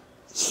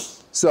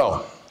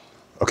 So,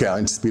 okay, I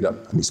need to speed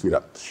up.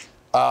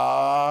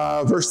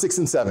 Verse 6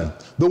 and 7.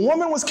 The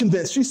woman was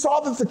convinced. She saw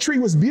that the tree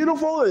was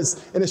beautiful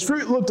and its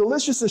fruit looked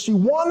delicious, and she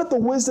wanted the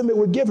wisdom it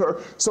would give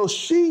her. So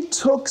she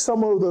took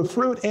some of the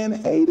fruit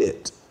and ate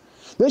it.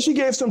 Then she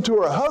gave some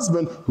to her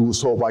husband, who was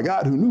told by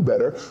God, who knew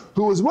better,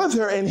 who was with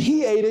her, and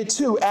he ate it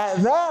too.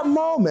 At that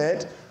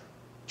moment,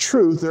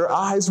 their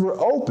eyes were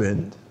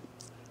opened,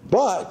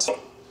 but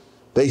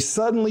they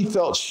suddenly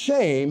felt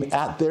shame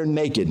at their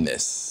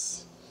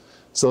nakedness.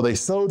 So they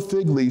sewed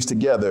fig leaves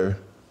together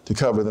to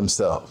cover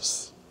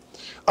themselves.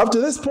 Up to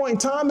this point in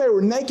time, they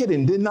were naked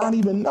and did not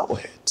even know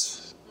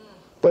it.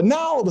 But now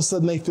all of a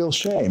sudden they feel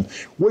shame,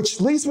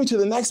 which leads me to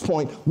the next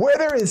point. Where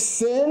there is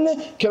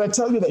sin, can I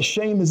tell you that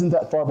shame isn't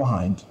that far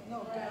behind? No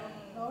doubt.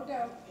 No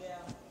doubt. Yeah.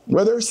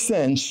 Where there's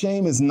sin,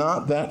 shame is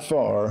not that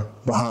far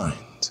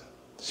behind.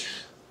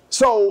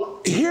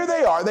 So here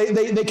they are.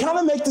 They kind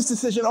of make this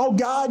decision. Oh,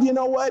 God, you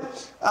know what?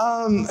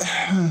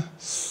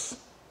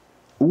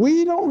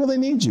 We don't really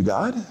need you,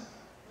 God.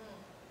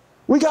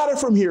 We got it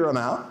from here on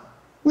out.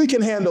 We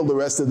can handle the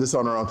rest of this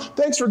on our own.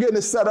 Thanks for getting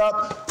us set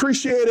up.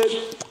 Appreciate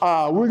it.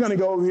 We're going to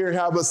go over here and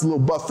have us a little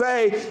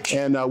buffet,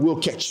 and we'll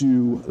catch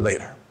you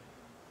later.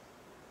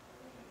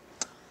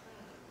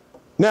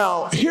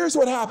 Now, here's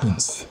what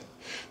happens.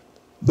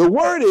 The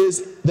word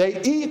is they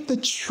eat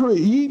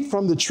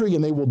from the tree,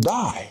 and they will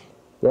die,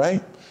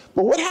 right?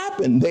 But what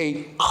happened?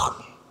 They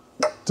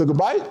took a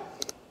bite.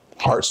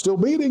 Heart still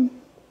beating.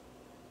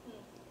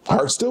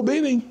 Heart still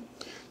beating.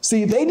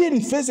 See, they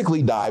didn't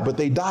physically die, but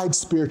they died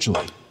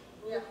spiritually.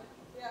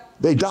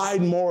 They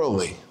died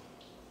morally.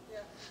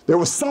 There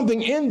was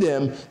something in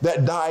them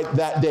that died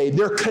that day.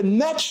 Their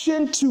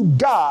connection to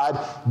God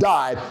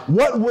died.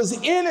 What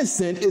was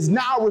innocent is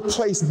now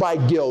replaced by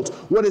guilt.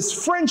 What is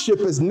friendship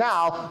is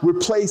now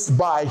replaced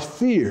by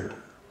fear.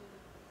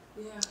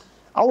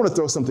 I want to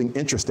throw something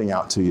interesting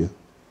out to you.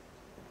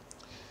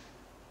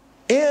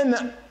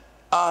 In,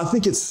 I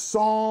think it's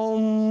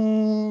Psalms,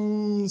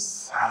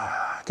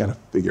 I got to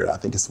figure it out. I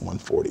think it's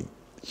 140.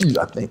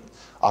 I think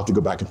I'll have to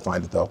go back and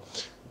find it though.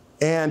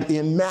 And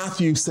in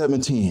Matthew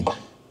 17,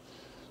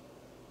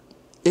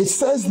 it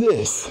says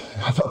this.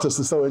 I thought this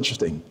was so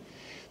interesting.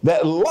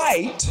 That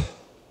light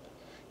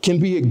can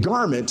be a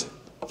garment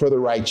for the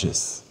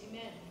righteous.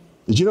 Amen.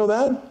 Did you know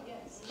that?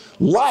 Yes.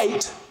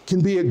 Light can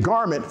be a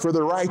garment for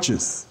the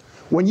righteous.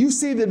 When you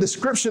see the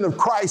description of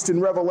Christ in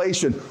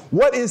Revelation,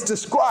 what is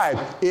described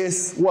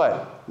is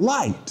what?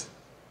 Light.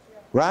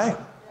 Right?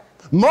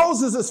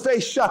 Moses'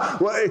 face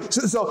shone.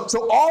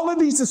 So all of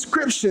these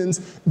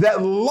descriptions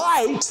that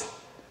light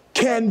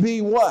can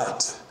be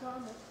what?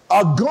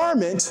 A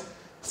garment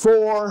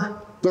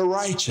for the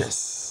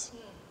righteous.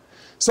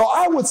 So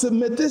I would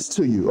submit this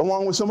to you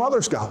along with some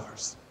other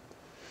scholars.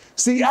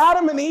 See,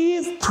 Adam and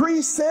Eve,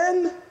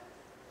 pre-sin,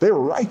 they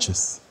were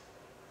righteous.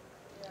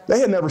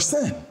 They had never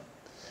sinned.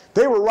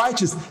 They were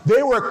righteous.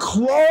 They were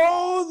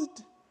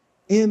clothed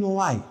in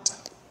light.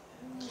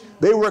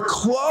 They were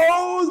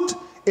clothed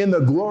in the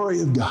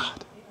glory of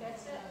God.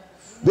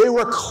 They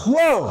were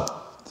clothed.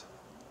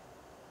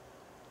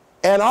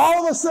 And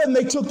all of a sudden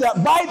they took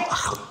that bite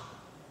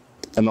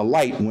and the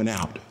light went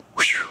out.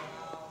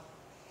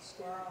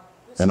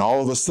 And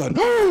all of a sudden,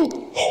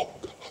 the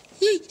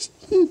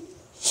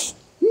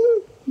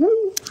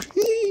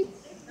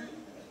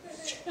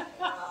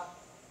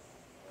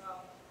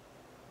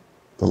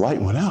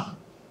light went out.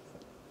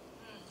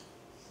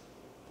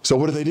 So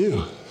what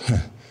do?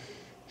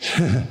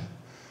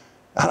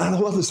 I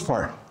love this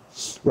part,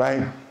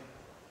 right?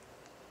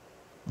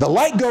 The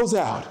light goes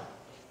out.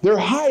 They're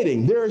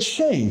hiding. They're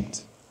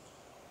ashamed.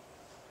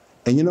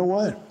 And you know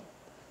what?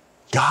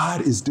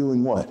 God is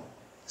doing what?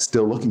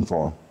 Still looking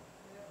for them.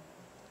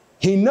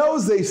 He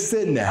knows they've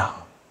sinned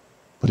now,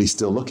 but he's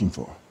still looking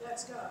for them.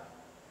 That's God.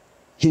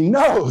 He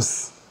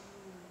knows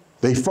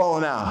they've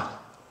fallen out,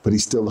 but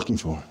he's still looking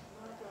for them.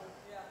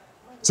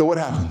 So what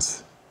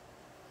happens?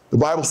 The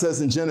Bible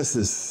says in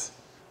Genesis,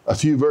 a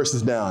few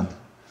verses down,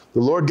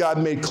 the Lord God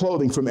made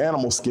clothing from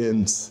animal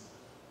skins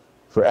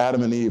for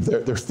Adam and Eve.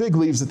 Their fig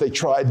leaves that they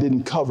tried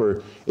didn't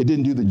cover. It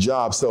didn't do the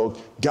job. So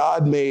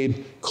God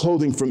made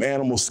clothing from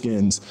animal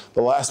skins.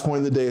 The last point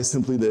of the day is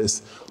simply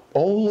this.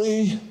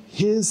 Only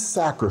his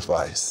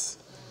sacrifice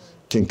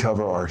can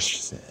cover our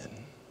sin.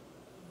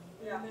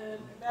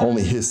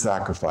 Only his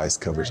sacrifice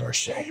covers our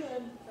shame.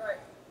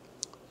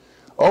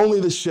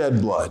 Only the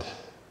shed blood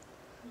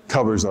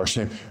covers our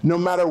shame. No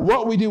matter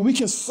what we do, we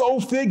can sow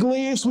fig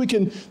leaves, we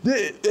can,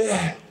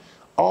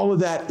 all of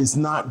that is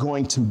not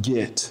going to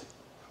get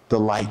the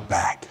light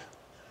back.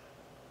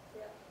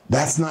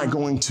 That's not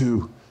going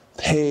to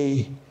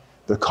pay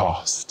the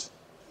cost.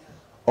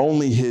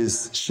 Only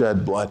his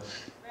shed blood.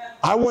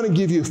 I want to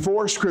give you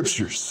 4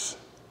 scriptures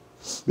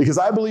because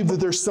I believe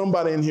that there's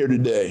somebody in here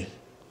today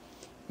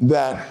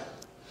that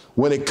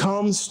when it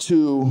comes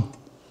to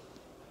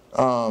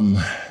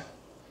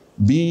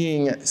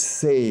being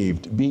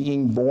saved,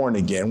 being born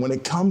again, when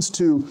it comes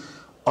to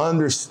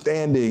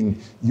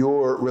understanding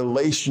your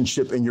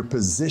relationship and your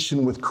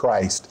position with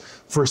Christ,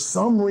 for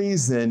some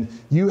reason,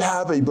 you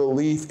have a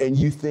belief and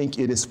you think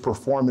it is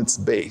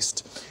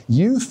performance-based.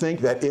 You think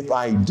that if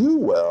I do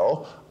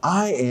well,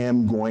 I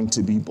am going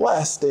to be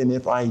blessed, and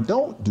if I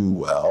don't do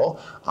well,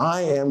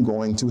 I am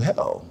going to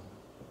hell.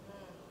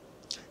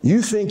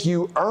 You think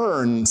you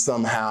earn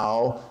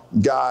somehow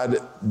God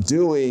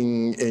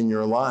doing in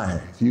your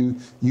life. You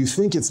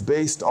think it's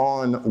based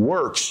on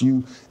works.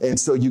 And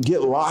so you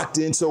get locked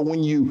in. So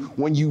when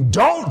you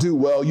don't do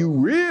well, you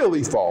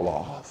really fall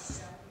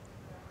off.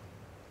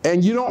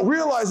 And you don't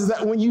realize is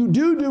that when you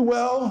do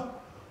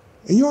well,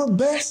 your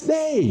best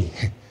day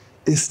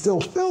is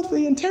still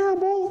filthy and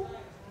terrible.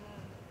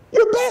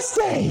 Your best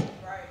day.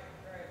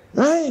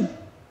 Right?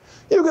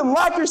 You can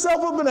lock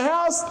yourself up in the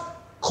house,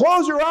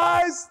 close your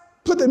eyes,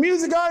 put the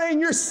music on, and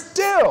you're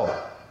still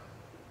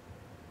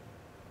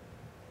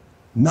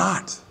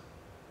not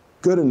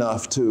good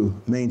enough to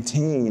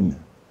maintain.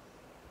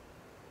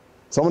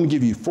 So I'm going to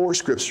give you 4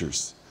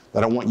 scriptures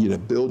that I want you to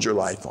build your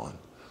life on.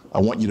 I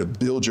want you to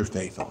build your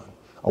faith on.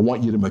 I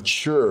want you to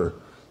mature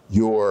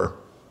your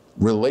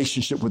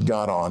relationship with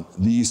God on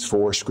these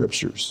 4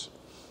 scriptures.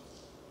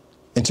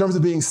 In terms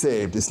of being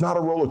saved, it's not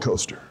a roller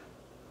coaster.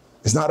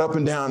 It's not up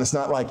and down. It's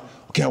not like,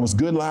 okay, I was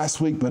good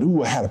last week, but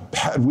I had a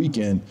bad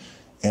weekend.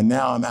 And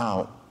now I'm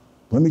out.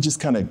 Let me just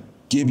kind of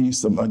give you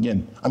some,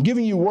 again, I'm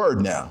giving you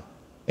word now.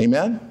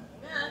 Amen?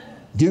 Amen.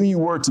 Giving you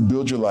word to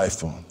build your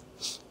life on.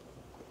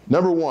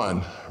 Number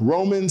 1,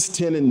 Romans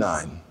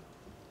 10:9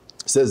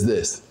 says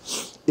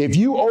this. If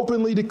you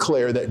openly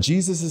declare that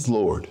Jesus is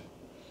Lord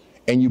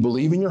and you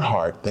believe in your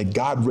heart that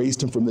God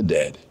raised him from the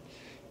dead,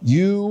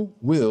 you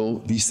will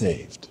be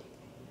saved.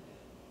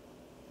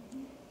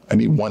 I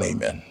need 1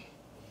 amen.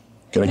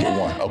 Can I get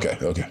 1? Okay.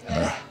 All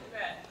right.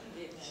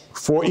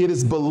 For it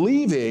is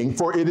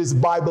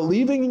by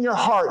believing in your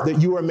heart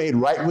that you are made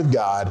right with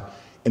God,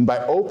 and by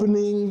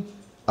openly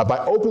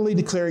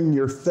declaring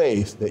your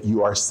faith that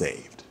you are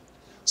saved.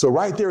 So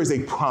right there is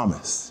a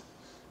promise,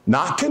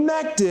 not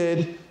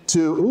connected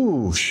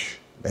to,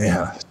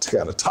 man, I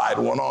got a tight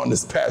one on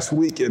this past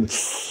weekend.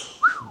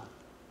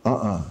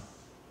 You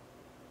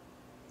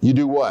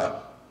do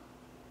what?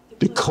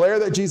 Declare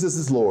that Jesus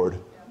is Lord.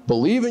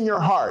 Believe in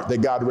your heart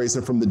that God raised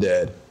him from the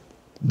dead.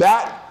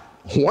 That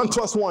 1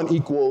 + 1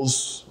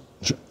 equals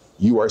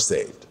you are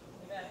saved.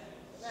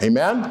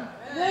 Amen?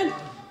 Amen?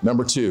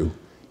 Number 2,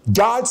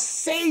 God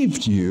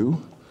saved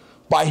you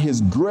by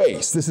his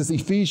grace. This is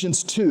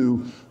Ephesians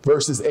 2,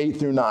 verses 8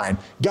 through 9.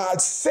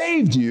 God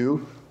saved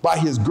you by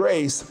his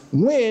grace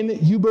when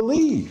you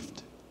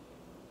believed.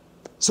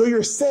 So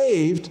you're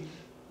saved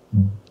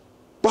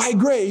by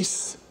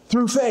grace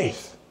through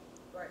faith.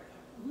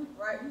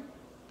 Right.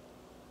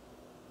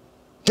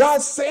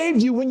 God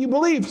saved you when you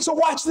believe. So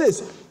watch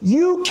this.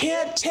 You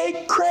can't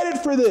take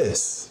credit for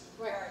this.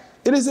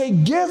 It is a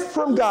gift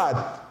from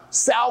God.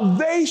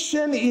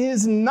 Salvation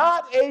is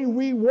not a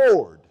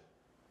reward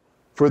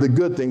for the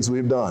good things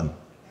we've done.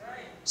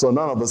 So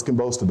none of us can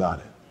boast about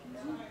it.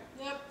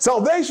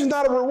 Salvation is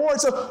not a reward.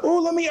 So,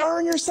 let me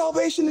earn your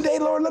salvation today,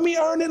 Lord. Let me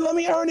earn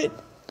it.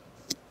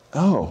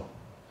 Oh,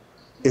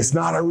 It's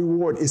not a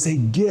reward. It's a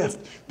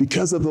gift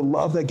because of the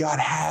love that God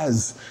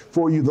has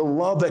for you, the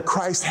love that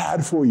Christ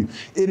had for you.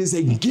 It is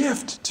a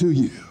gift to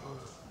you.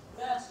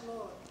 Yes,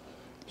 Lord.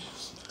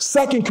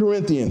 2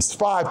 Corinthians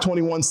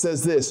 5:21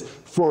 says this,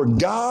 for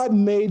God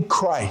made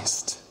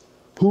Christ,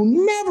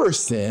 who never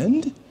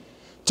sinned,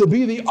 to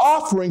be the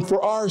offering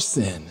for our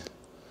sin,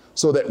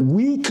 so that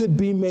we could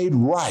be made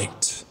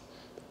right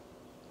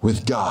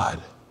with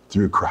God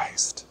through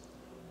Christ.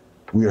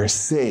 We are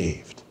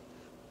saved.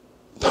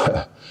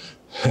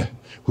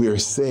 We are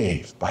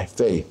saved by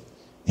faith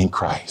in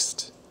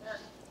Christ.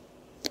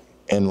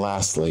 And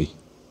lastly,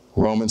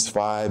 Romans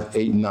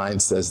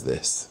 5:8-9 says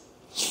this,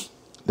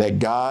 that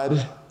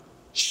God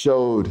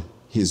showed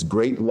his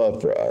great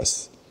love for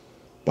us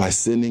by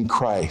sending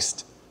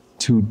Christ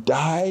to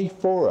die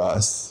for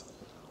us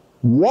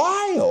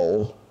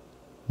while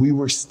we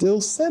were still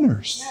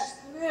sinners. Yes,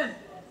 amen.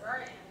 That's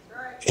right. That's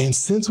right. And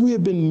since we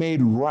have been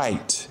made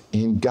right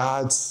in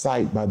God's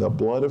sight by the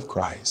blood of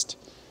Christ,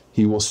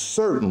 he will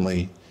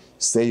certainly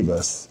save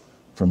us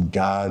from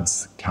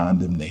God's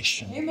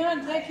condemnation.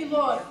 Amen. Thank you,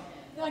 Lord.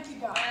 Thank you,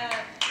 God.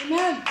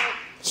 Amen.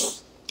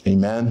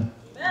 Amen.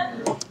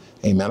 Amen.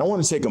 Amen. I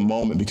want to take a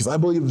moment because I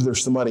believe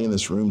there's somebody in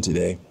this room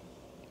today.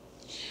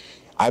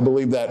 I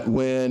believe that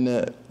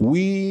when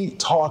we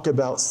talk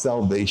about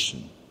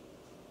salvation,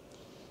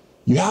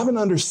 you have an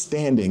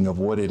understanding of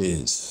what it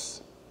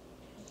is.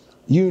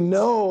 You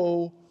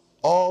know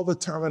all the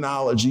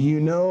terminology. You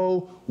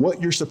know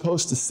what you're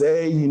supposed to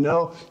say. You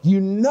know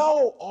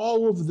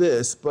all of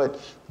this, but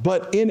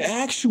in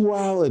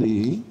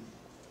actuality,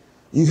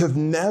 you have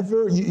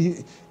never,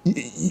 you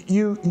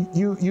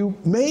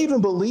may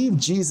even believe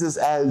Jesus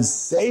as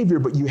Savior,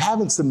 but you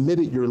haven't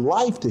submitted your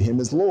life to him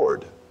as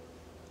Lord.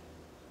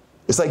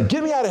 It's like,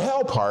 get me out of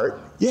hell part.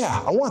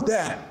 Yeah, I want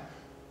that.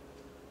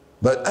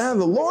 But the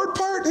Lord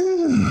part,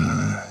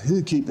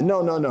 you keep it.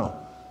 No.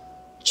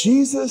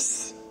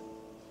 Jesus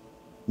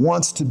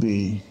wants to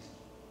be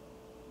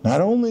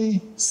not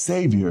only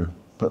Savior,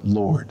 but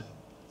Lord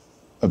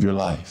of your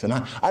life. And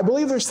I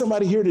believe there's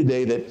somebody here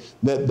today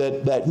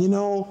that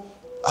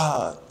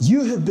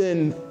you have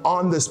been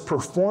on this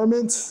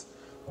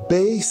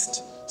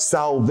performance-based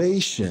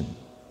salvation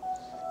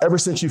ever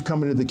since you've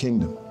come into the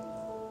kingdom.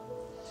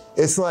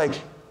 It's like,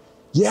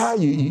 yeah,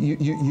 you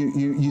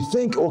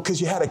think,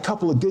 because you had a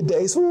couple of good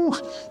days,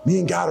 me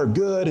and God are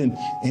good, and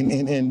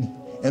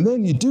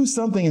then you do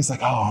something, it's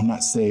like, I'm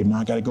not saved, now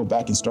I got to go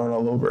back and start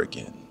all over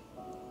again.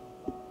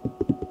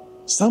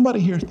 Somebody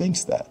here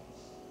thinks that.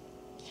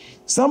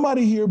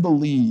 Somebody here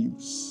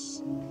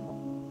believes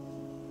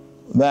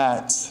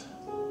that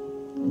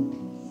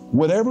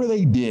whatever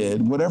they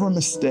did, whatever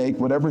mistake,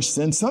 whatever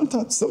sin,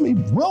 sometimes somebody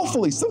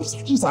willfully,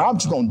 I'm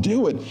just going to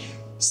do it.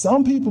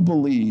 Some people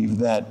believe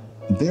that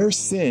their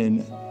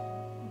sin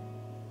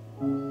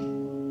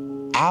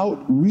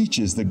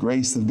outreaches the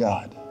grace of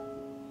God.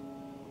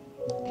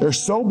 They're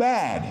so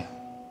bad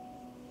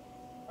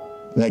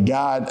that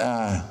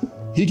God,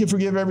 he can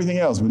forgive everything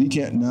else, but he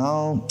can't.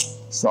 No,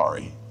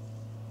 sorry.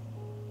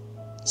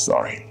 So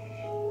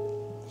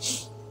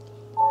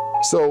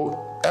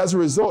as a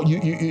result,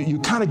 you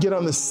kind of get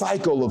on this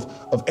cycle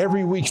of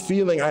every week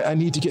feeling, I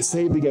need to get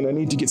saved again. I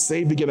need to get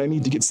saved again. I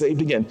need to get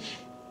saved again.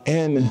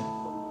 And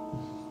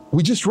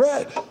we just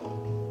read,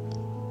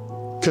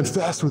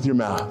 confess with your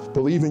mouth,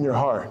 believe in your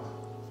heart.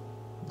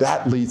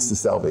 That leads to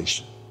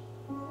salvation.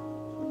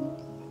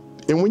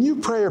 And when you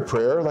pray a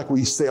prayer, like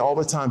we say all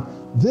the time,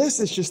 this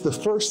is just the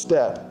first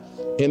step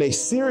in a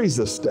series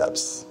of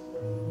steps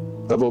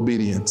of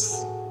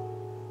obedience.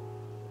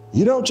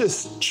 You don't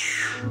just,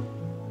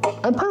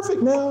 I'm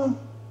perfect now.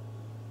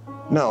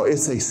 No,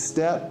 it's a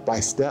step by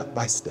step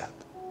by step.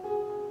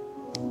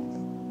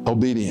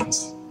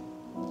 Obedience.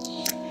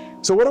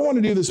 So what I want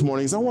to do this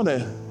morning is I want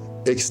to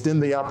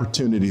extend the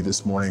opportunity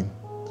this morning,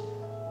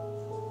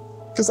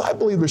 because I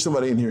believe there's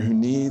somebody in here who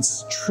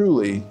needs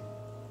truly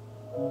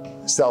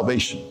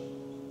salvation.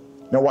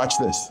 Now watch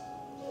this.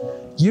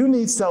 You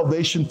need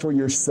salvation for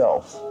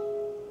yourself,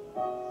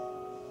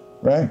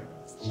 right?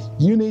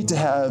 You need to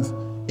have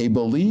a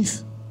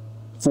belief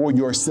for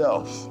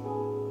yourself,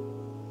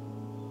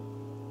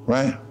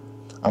 right?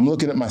 I'm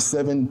looking at my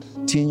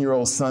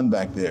 17-year-old son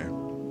back there.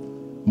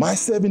 My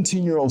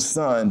 17-year-old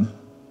son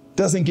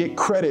doesn't get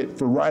credit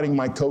for riding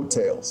my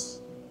coattails.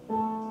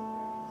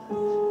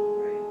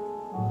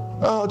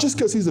 Oh, just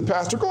because he's a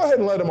pastor, go ahead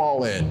and let him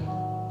all in.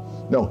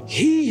 No,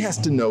 he has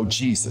to know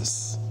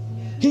Jesus.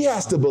 He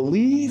has to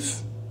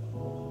believe.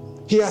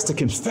 He has to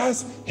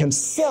confess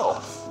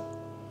himself.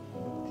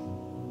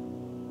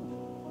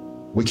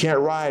 We can't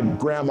ride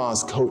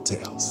grandma's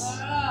coattails.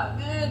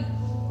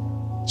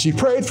 She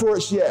prayed for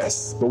us,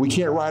 yes, but we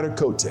can't ride her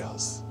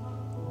coattails.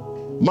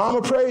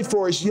 Mama prayed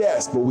for us,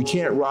 yes, but we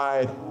can't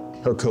ride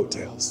her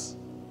coattails.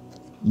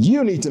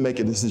 You need to make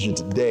a decision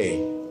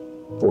today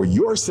for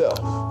yourself,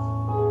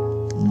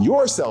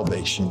 your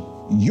salvation,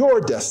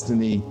 your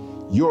destiny,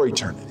 your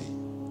eternity.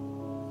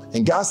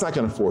 And God's not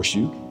going to force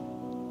you.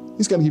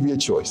 He's going to give you a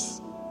choice.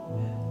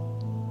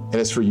 And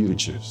it's for you to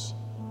choose.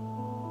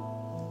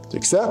 To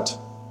accept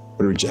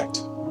or to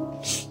reject.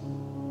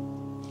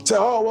 Say,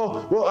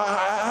 oh, well,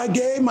 I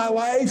gave my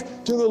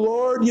life to the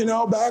Lord,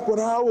 back when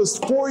I was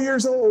 4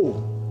 years old.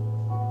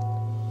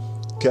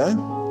 Okay?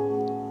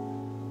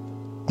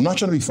 I'm not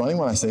trying to be funny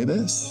when I say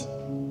this,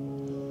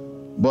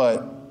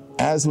 but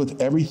as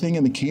with everything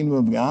in the kingdom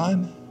of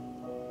God,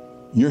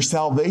 your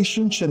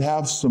salvation should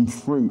have some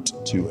fruit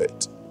to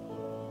it.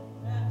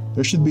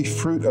 There should be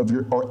fruit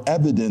or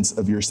evidence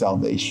of your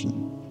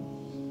salvation.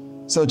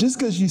 So just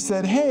because you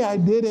said, hey, I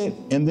did it,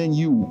 and then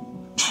you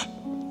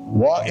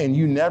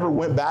never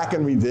went back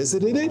and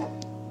revisited it,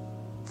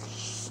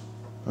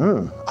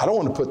 I don't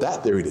want to put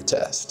that theory to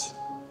test.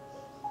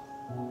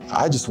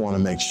 I just want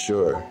to make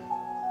sure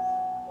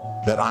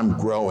that I'm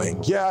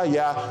growing.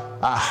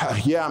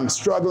 I'm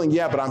struggling.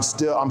 But I'm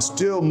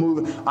still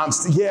moving.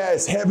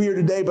 It's heavier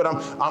today, but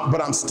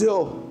I'm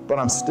still.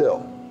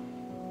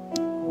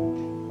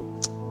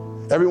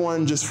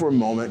 Everyone, just for a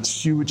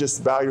moment, you would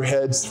just bow your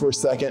heads for a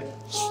second.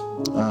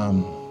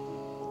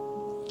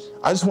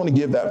 I just want to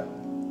give that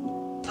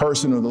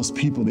person or those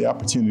people the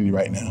opportunity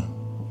right now.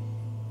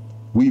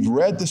 We've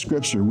read the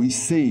scripture. We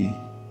see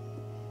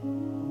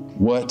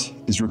what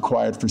is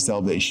required for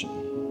salvation.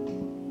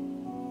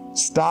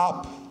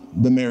 Stop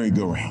the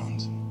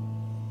merry-go-round.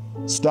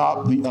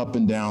 Stop the up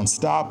and down.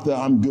 Stop the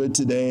I'm good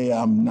today,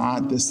 I'm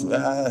not this.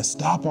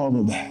 Stop all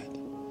of that.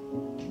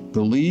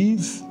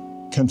 Believe,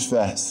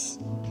 confess,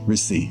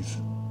 receive.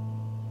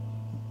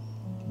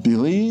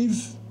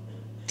 Believe,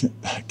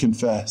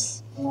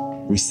 confess,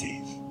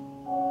 receive.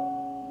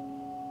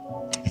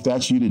 If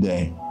that's you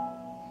today,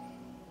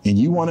 and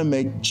you want to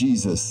make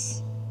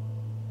Jesus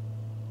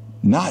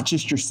not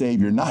just your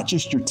Savior, not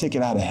just your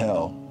ticket out of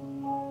hell,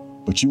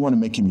 but you want to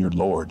make him your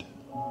Lord.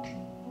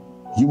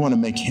 You want to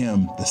make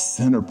him the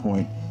center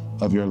point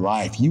of your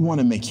life. You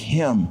want to make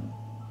him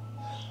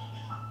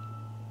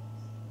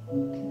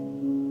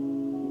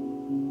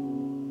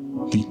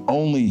the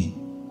only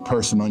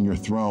person on your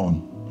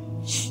throne.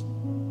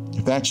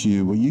 If that's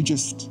you, will you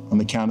just, on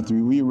the count of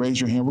three, will you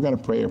raise your hand? We're going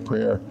to pray a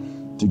prayer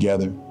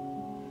together.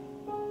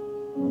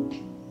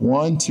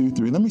 1, 2,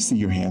 3. Let me see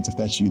your hands if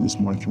that's you this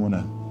morning. If you want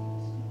to.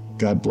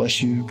 God bless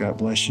you. God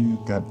bless you.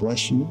 God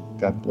bless you.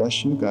 God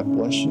bless you. God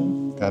bless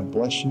you. God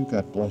bless you.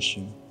 God bless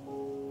you.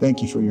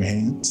 Thank you for your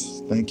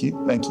hands. Thank you.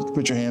 Thank you.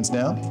 Put your hands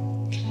down.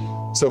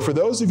 So for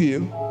those of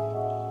you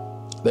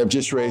that have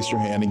just raised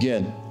your hand,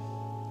 again,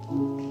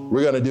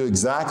 we're going to do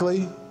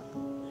exactly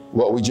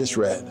what we just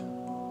read.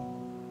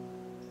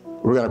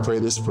 We're going to pray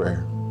this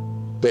prayer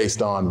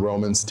based on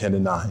Romans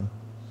 10:9.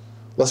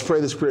 Let's pray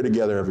this prayer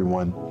together,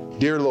 everyone.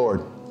 Dear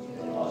Lord,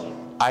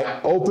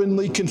 I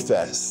openly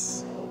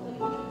confess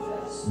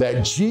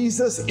that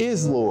Jesus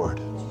is Lord,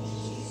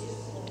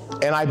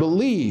 and I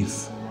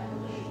believe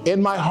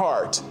in my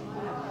heart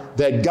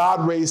that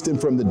God raised him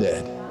from the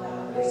dead.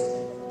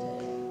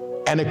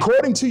 And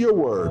according to your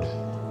word,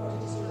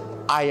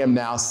 I am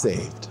now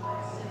saved.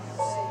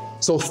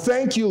 So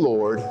thank you,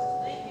 Lord,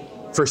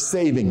 for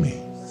saving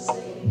me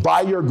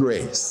by your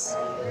grace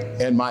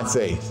and my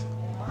faith.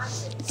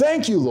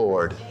 Thank you,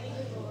 Lord,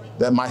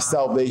 that my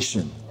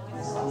salvation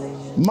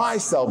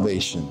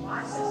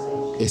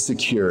is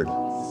secured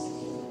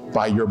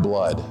by your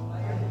blood,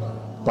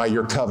 by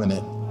your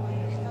covenant,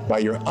 by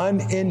your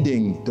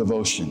unending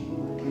devotion.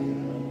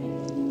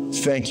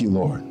 Thank you,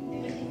 Lord.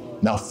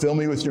 Now fill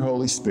me with your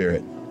Holy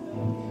Spirit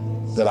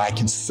that I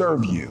can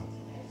serve you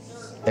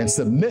and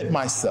submit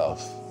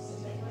myself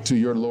to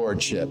your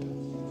lordship.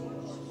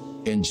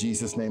 In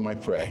Jesus' name I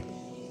pray.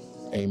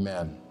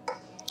 Amen.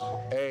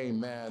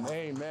 Amen.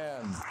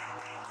 Amen.